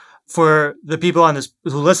round. For the people on this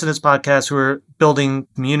who listen to this podcast who are building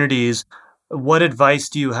communities, what advice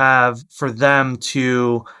do you have for them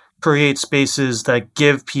to create spaces that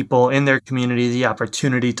give people in their community the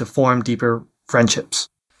opportunity to form deeper friendships?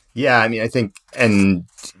 Yeah, I mean, I think, and,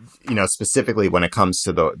 you know, specifically when it comes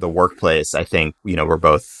to the workplace, I think, you know, we're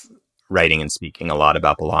both writing and speaking a lot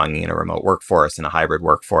about belonging in a remote workforce and a hybrid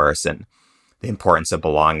workforce and the importance of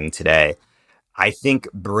belonging today. I think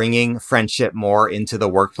bringing friendship more into the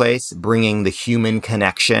workplace, bringing the human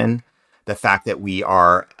connection, the fact that we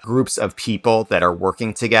are groups of people that are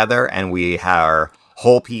working together and we are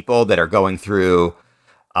whole people that are going through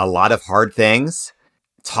a lot of hard things,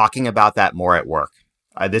 talking about that more at work.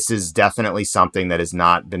 This is definitely something that has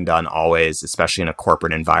not been done always, especially in a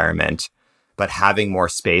corporate environment, but having more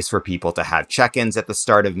space for people to have check-ins at the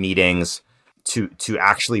start of meetings, to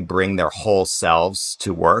actually bring their whole selves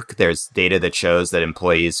to work. There's data that shows that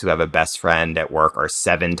employees who have a best friend at work are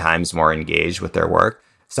 7 times more engaged with their work.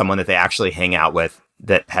 Someone that they actually hang out with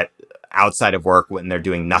outside of work when they're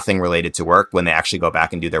doing nothing related to work, when they actually go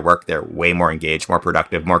back and do their work, they're way more engaged, more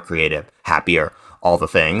productive, more creative, happier, all the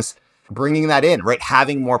things. Bringing that in, right?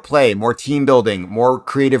 Having more play, more team building, more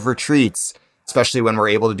creative retreats, especially when we're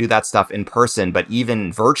able to do that stuff in person, but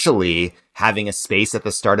even virtually, having a space at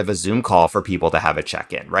the start of a Zoom call for people to have a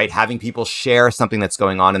check-in, right? Having people share something that's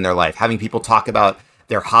going on in their life, having people talk about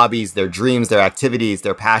their hobbies, their dreams, their activities,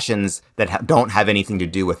 their passions that don't have anything to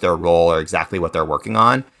do with their role or exactly what they're working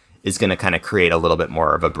on, is going to kind of create a little bit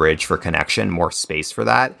more of a bridge for connection, more space for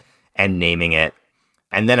that, and naming it.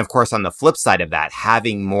 And then, of course, on the flip side of that,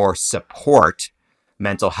 having more support,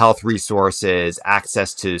 mental health resources,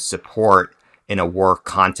 access to support in a work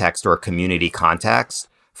context or a community context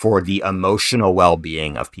for the emotional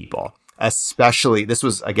well-being of people. Especially, this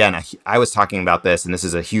was, again, I was talking about this, and this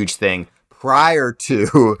is a huge thing prior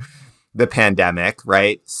to the pandemic,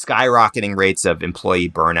 right? Skyrocketing rates of employee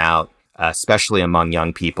burnout, especially among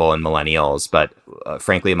young people and millennials, but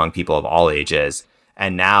frankly, among people of all ages.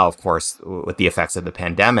 And now, of course, with the effects of the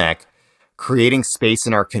pandemic, creating space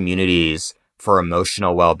in our communities for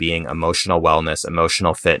emotional well-being, emotional wellness,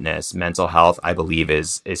 emotional fitness, mental health, I believe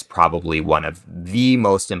is probably one of the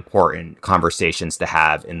most important conversations to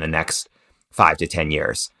have in the next 5 to 10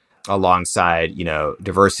 years. alongside,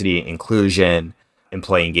 diversity, inclusion,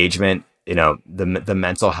 employee engagement, the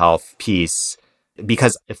mental health piece.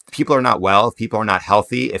 Because if people are not well, if people are not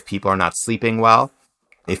healthy, if people are not sleeping well,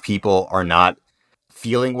 if people are not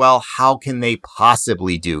feeling well, how can they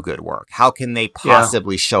possibly do good work? How can they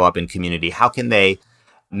possibly show up in community? How can they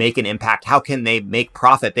make an impact? How can they make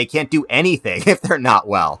profit? They can't do anything if they're not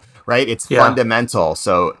well, right? It's fundamental.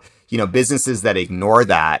 So, businesses that ignore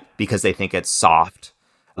that because they think it's soft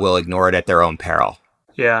will ignore it at their own peril.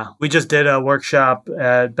 Yeah. We just did a workshop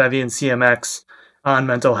at Bevy and CMX on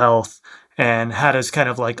mental health and had us kind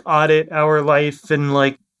of like audit our life and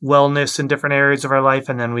like wellness in different areas of our life.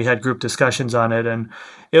 And then we had group discussions on it. And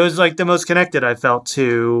it was like the most connected I felt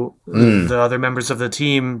to the other members of the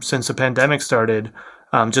team since the pandemic started.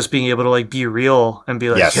 Just being able to like be real and be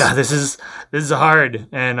like, yeah, this is hard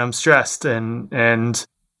and I'm stressed and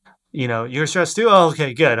you're stressed too. Oh,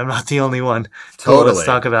 okay, good. I'm not the only one. Totally. Let's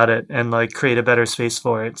talk about it and like create a better space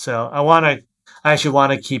for it. So I actually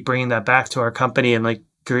want to keep bringing that back to our company and like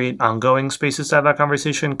create ongoing spaces to have that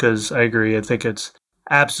conversation. Cause I agree. I think it's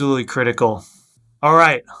absolutely critical. All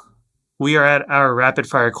right. We are at our rapid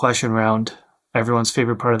fire question round. Everyone's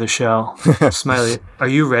favorite part of the show. Smiley, are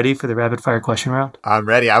you ready for the rapid fire question round? I'm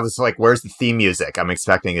ready. I was like, where's the theme music? I'm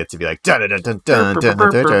expecting it to be like dun dun dun dun dun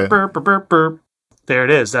dun dun. There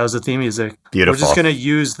it is. That was the theme music. Beautiful. We're just going to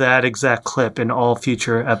use that exact clip in all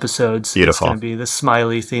future episodes. Beautiful. It's going to be the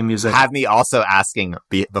Smiley theme music. Have me also asking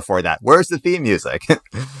before that, where's the theme music?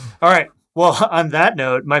 All right. Well, on that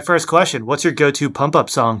note, my first question, what's your go-to pump-up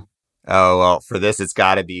song? Oh, well, for this, it's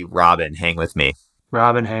got to be Robin, Hang With Me.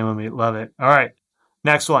 Robin, Hang With Me. Love it. All right.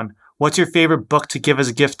 Next one. What's your favorite book to give as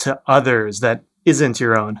a gift to others that isn't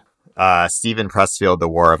your own? Stephen Pressfield, The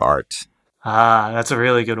War of Art. Ah, that's a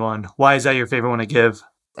really good one. Why is that your favorite one to give?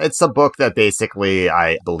 It's a book that basically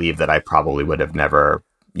I believe that I probably would have never,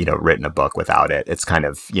 written a book without it. It's kind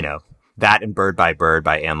of, that and Bird by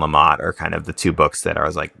Anne Lamott are kind of the two books that I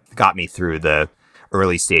was like, got me through the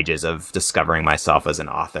early stages of discovering myself as an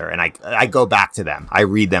author. And I go back to them. I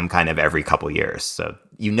read them kind of every couple years. So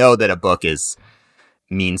that a book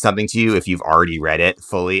means something to you if you've already read it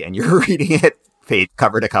fully and you're reading it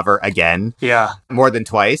cover to cover again. Yeah. More than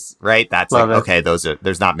twice, right? That's Love like, it. okay,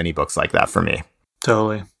 there's not many books like that for me.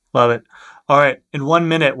 Totally. Love it. All right. In 1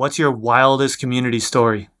 minute, what's your wildest community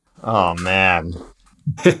story? Oh, man.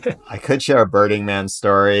 I could share a Burning Man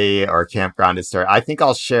story or a Camp Grounded story. I think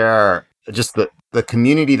I'll share just the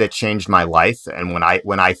community that changed my life. And when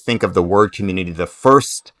I think of the word community, the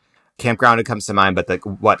first Camp Grounded comes to mind, but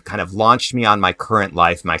what kind of launched me on my current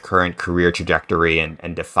life, my current career trajectory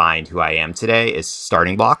and defined who I am today is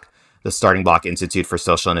Starting Block, the Starting Block Institute for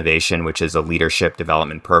Social Innovation, which is a leadership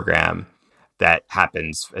development program that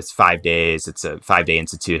happens. It's 5 days. It's a 5-day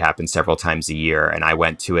institute, happens several times a year. And I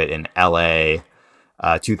went to it in LA,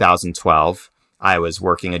 2012. I was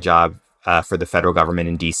working a job for the federal government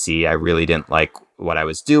in DC. I really didn't like what I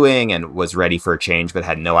was doing and was ready for a change, but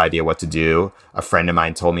had no idea what to do. A friend of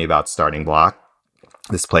mine told me about Starting Block,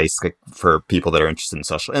 this place for people that are interested in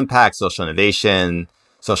social impact, social innovation,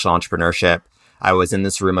 social entrepreneurship. I was in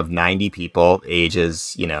this room of 90 people,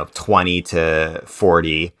 ages, 20 to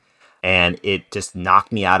 40. And it just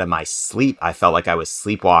knocked me out of my sleep. I felt like I was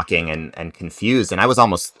sleepwalking and confused. And I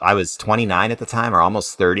was 29 at the time or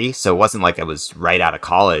almost 30. So it wasn't like I was right out of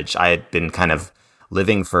college. I had been kind of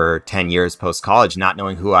living for 10 years post-college, not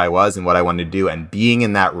knowing who I was and what I wanted to do. And being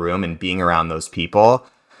in that room and being around those people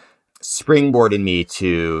springboarded me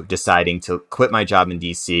to deciding to quit my job in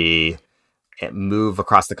DC, move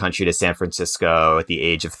across the country to San Francisco at the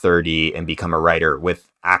age of 30 and become a writer with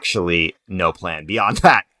actually no plan beyond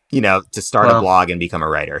that. To start a blog and become a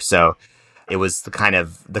writer. So it was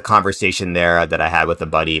the conversation there that I had with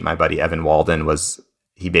my buddy Evan Walden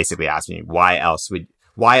he basically asked me, why else would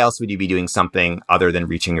you be doing something other than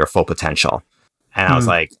reaching your full potential? And I was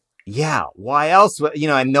like, yeah, why else?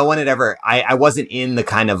 And no one had ever, I wasn't in the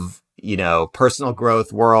kind of, personal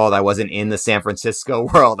growth world. I wasn't in the San Francisco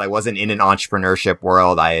world. I wasn't in an entrepreneurship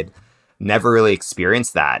world. I had never really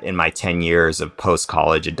experienced that in my 10 years of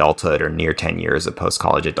post-college adulthood or near 10 years of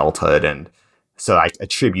post-college adulthood. And so I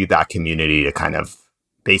attribute that community to kind of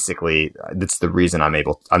basically, that's the reason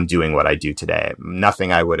I'm doing what I do today.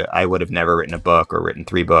 Nothing I would have never written a book or written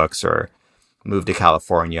 3 books or moved to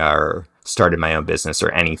California or started my own business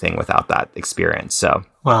or anything without that experience. So,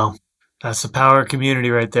 wow, that's the power of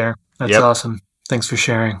community right there. That's awesome. Thanks for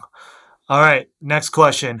sharing. All right. Next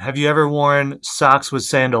question. Have you ever worn socks with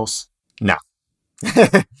sandals? No.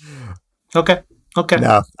 Okay.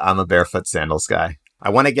 No, I'm a barefoot sandals guy. I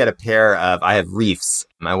want to get I have Reefs.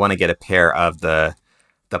 I want to get a pair of the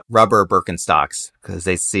the rubber Birkenstocks because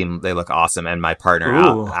they look awesome. And my partner,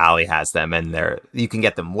 Allie, has them, and you can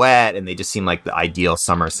get them wet, and they just seem like the ideal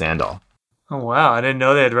summer sandal. Oh, wow. I didn't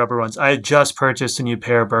know they had rubber ones. I had just purchased a new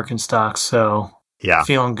pair of Birkenstocks, so yeah,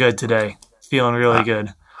 feeling good today. Feeling really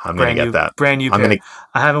good. I'm going to get that. Brand new pair.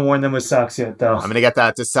 I haven't worn them with socks yet, though. I'm going to get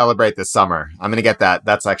that to celebrate this summer. I'm going to get that.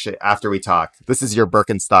 That's actually after we talk. This is your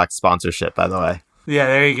Birkenstock sponsorship, by the way. Yeah,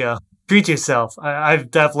 there you go. Treat yourself.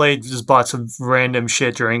 I've definitely just bought some random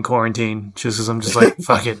shit during quarantine just because I'm just like,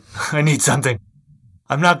 fuck it. I need something.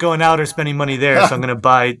 I'm not going out or spending money there, so I'm going to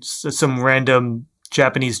buy some random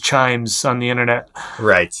Japanese chimes on the internet.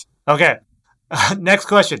 Right. Okay. Next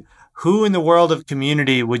question. Who in the world of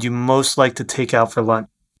Community would you most like to take out for lunch?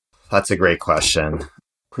 That's a great question.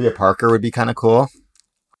 Priya Parker would be kind of cool.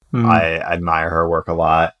 I admire her work a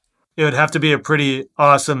lot. It would have to be a pretty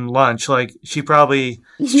awesome lunch. Like, she probably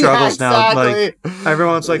struggles now. Like,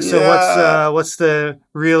 everyone's like, so what's the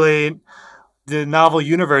novel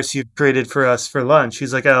universe you've created for us for lunch?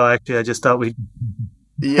 She's like, oh, actually, I just thought we...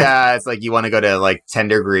 Yeah, it's like you want to go to like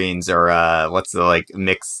Tender Greens or what's the like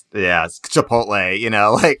mix? Yeah, it's Chipotle, you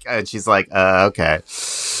know, like, and she's like, okay.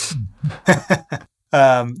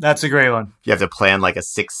 That's a great one. You have to plan like a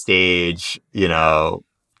 6-stage, you know,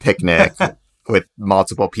 picnic with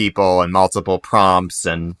multiple people and multiple prompts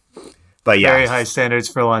but yeah. Very high standards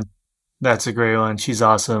for lunch. That's a great one. She's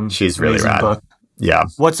awesome. She's really rad. Book. Yeah.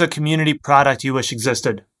 What's a community product you wish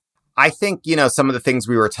existed? I think, you know, some of the things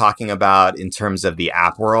we were talking about in terms of the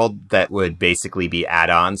app world that would basically be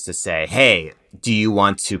add-ons to say, hey, do you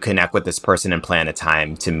want to connect with this person and plan a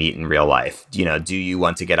time to meet in real life? You know, do you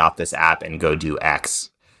want to get off this app and go do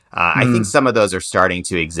X? I think some of those are starting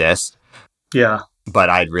to exist. Yeah. But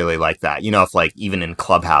I'd really like that. You know, if like even in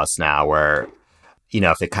Clubhouse now where, you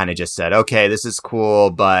know, if it kind of just said, okay, this is cool,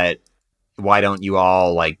 but why don't you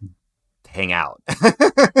all like hang out?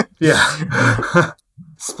 Yeah.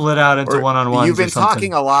 Split out into one-on-ones. You've been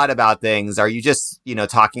talking a lot about things. Are you just, you know,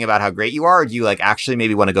 talking about how great you are? Or do you like actually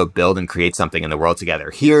maybe want to go build and create something in the world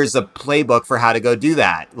together? Here's a playbook for how to go do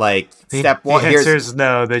that. Like step one. The answer is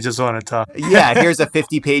no. They just want to talk. Yeah. Here's a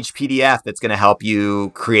 50-page PDF that's going to help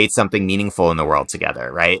you create something meaningful in the world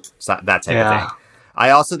together. Right. So that type of thing.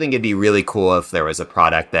 I also think it'd be really cool if there was a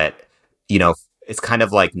product that, you know, it's kind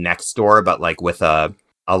of like Nextdoor, but like with a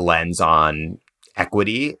lens on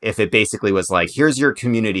equity. If it basically was like, here's your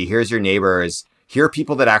community, here's your neighbors, here are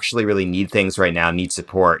people that actually really need things right now, need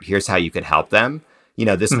support. Here's how you could help them. You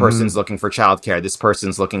know, this person's looking for childcare. This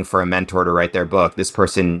person's looking for a mentor to write their book. This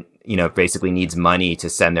person, you know, basically needs money to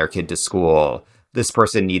send their kid to school. This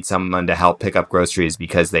person needs someone to help pick up groceries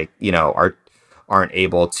because they, you know, aren't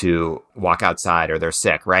able to walk outside or they're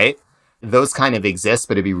sick, right? Those kind of exist,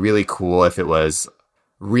 but it'd be really cool if it was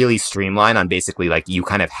really streamlined on basically like you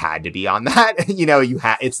kind of had to be on that. You know,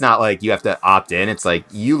 it's not like you have to opt in. It's like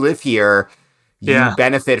you live here, you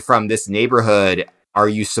benefit from this neighborhood. Are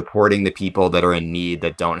you supporting the people that are in need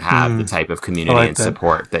that don't have the type of community and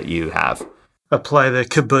support that you have? Apply the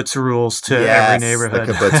kibbutz rules to every neighborhood.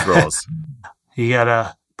 The kibbutz rules. You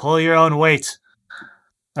gotta pull your own weight.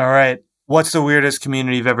 All right. What's the weirdest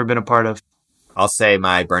community you've ever been a part of? I'll say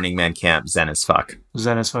my Burning Man camp, Zen as fuck.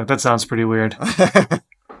 Zen as fuck. That sounds pretty weird.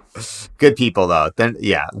 Good people, though. Then,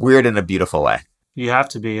 yeah, weird in a beautiful way. You have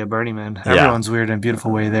to be a Burning Man. Everyone's weird in a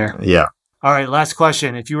beautiful way there. Yeah. All right, last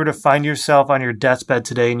question. If you were to find yourself on your deathbed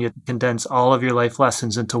today and you had to condense all of your life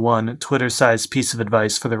lessons into one Twitter-sized piece of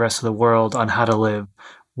advice for the rest of the world on how to live,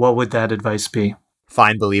 what would that advice be?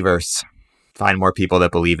 Find believers. Find more people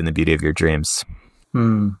that believe in the beauty of your dreams.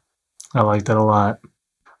 I like that a lot.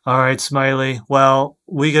 All right, Smiley. Well,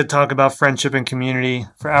 we could talk about friendship and community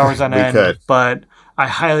for hours on end, but I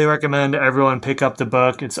highly recommend everyone pick up the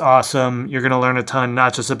book. It's awesome. You're going to learn a ton,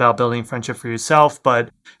 not just about building friendship for yourself, but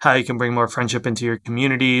how you can bring more friendship into your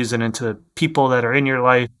communities and into people that are in your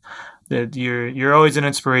life. That you're always an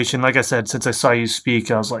inspiration. Like I said, since I saw you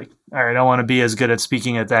speak, I was like, all right, I want to be as good at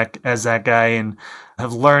speaking as that guy, and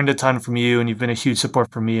have learned a ton from you. And you've been a huge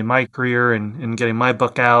support for me in my career and getting my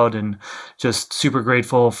book out, and just super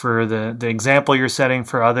grateful for the example you're setting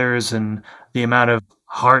for others and the amount of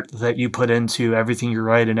heart that you put into everything you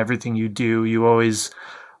write and everything you do. You always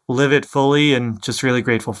live it fully, and just really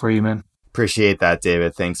grateful for you, man. Appreciate that,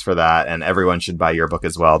 David. Thanks for that. And everyone should buy your book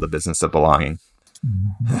as well, The Business of Belonging.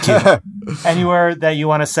 Anywhere that you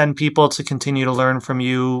want to send people to continue to learn from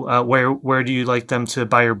you, where do you like them to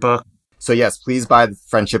buy your book? So yes, please buy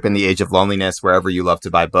Friendship in the Age of Loneliness wherever you love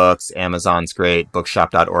to buy books. Amazon's great.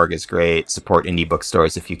 Bookshop.org is great. Support indie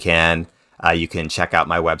bookstores if you can. You can check out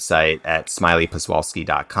my website at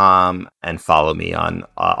smileyposwalski.com and follow me on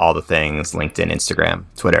all the things, LinkedIn, Instagram,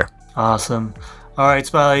 Twitter. Awesome. All right,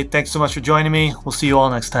 Smiley, thanks so much for joining me. We'll see you all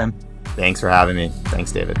next time. Thanks for having me.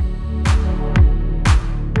 Thanks, David.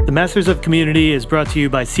 The Masters of Community is brought to you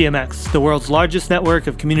by CMX, the world's largest network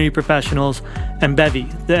of community professionals, and Bevy,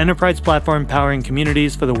 the enterprise platform powering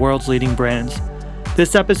communities for the world's leading brands.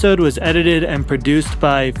 This episode was edited and produced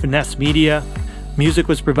by Finesse Media. Music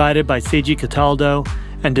was provided by Seiji Cataldo,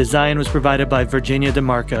 and design was provided by Virginia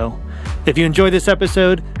DeMarco. If you enjoyed this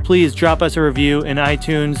episode, please drop us a review in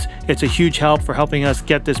iTunes. It's a huge help for helping us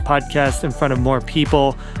get this podcast in front of more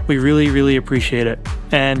people. We really, really appreciate it.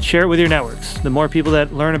 And share it with your networks. The more people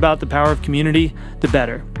that learn about the power of community, the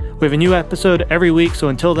better. We have a new episode every week, so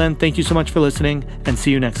until then, thank you so much for listening, and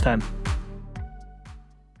see you next time.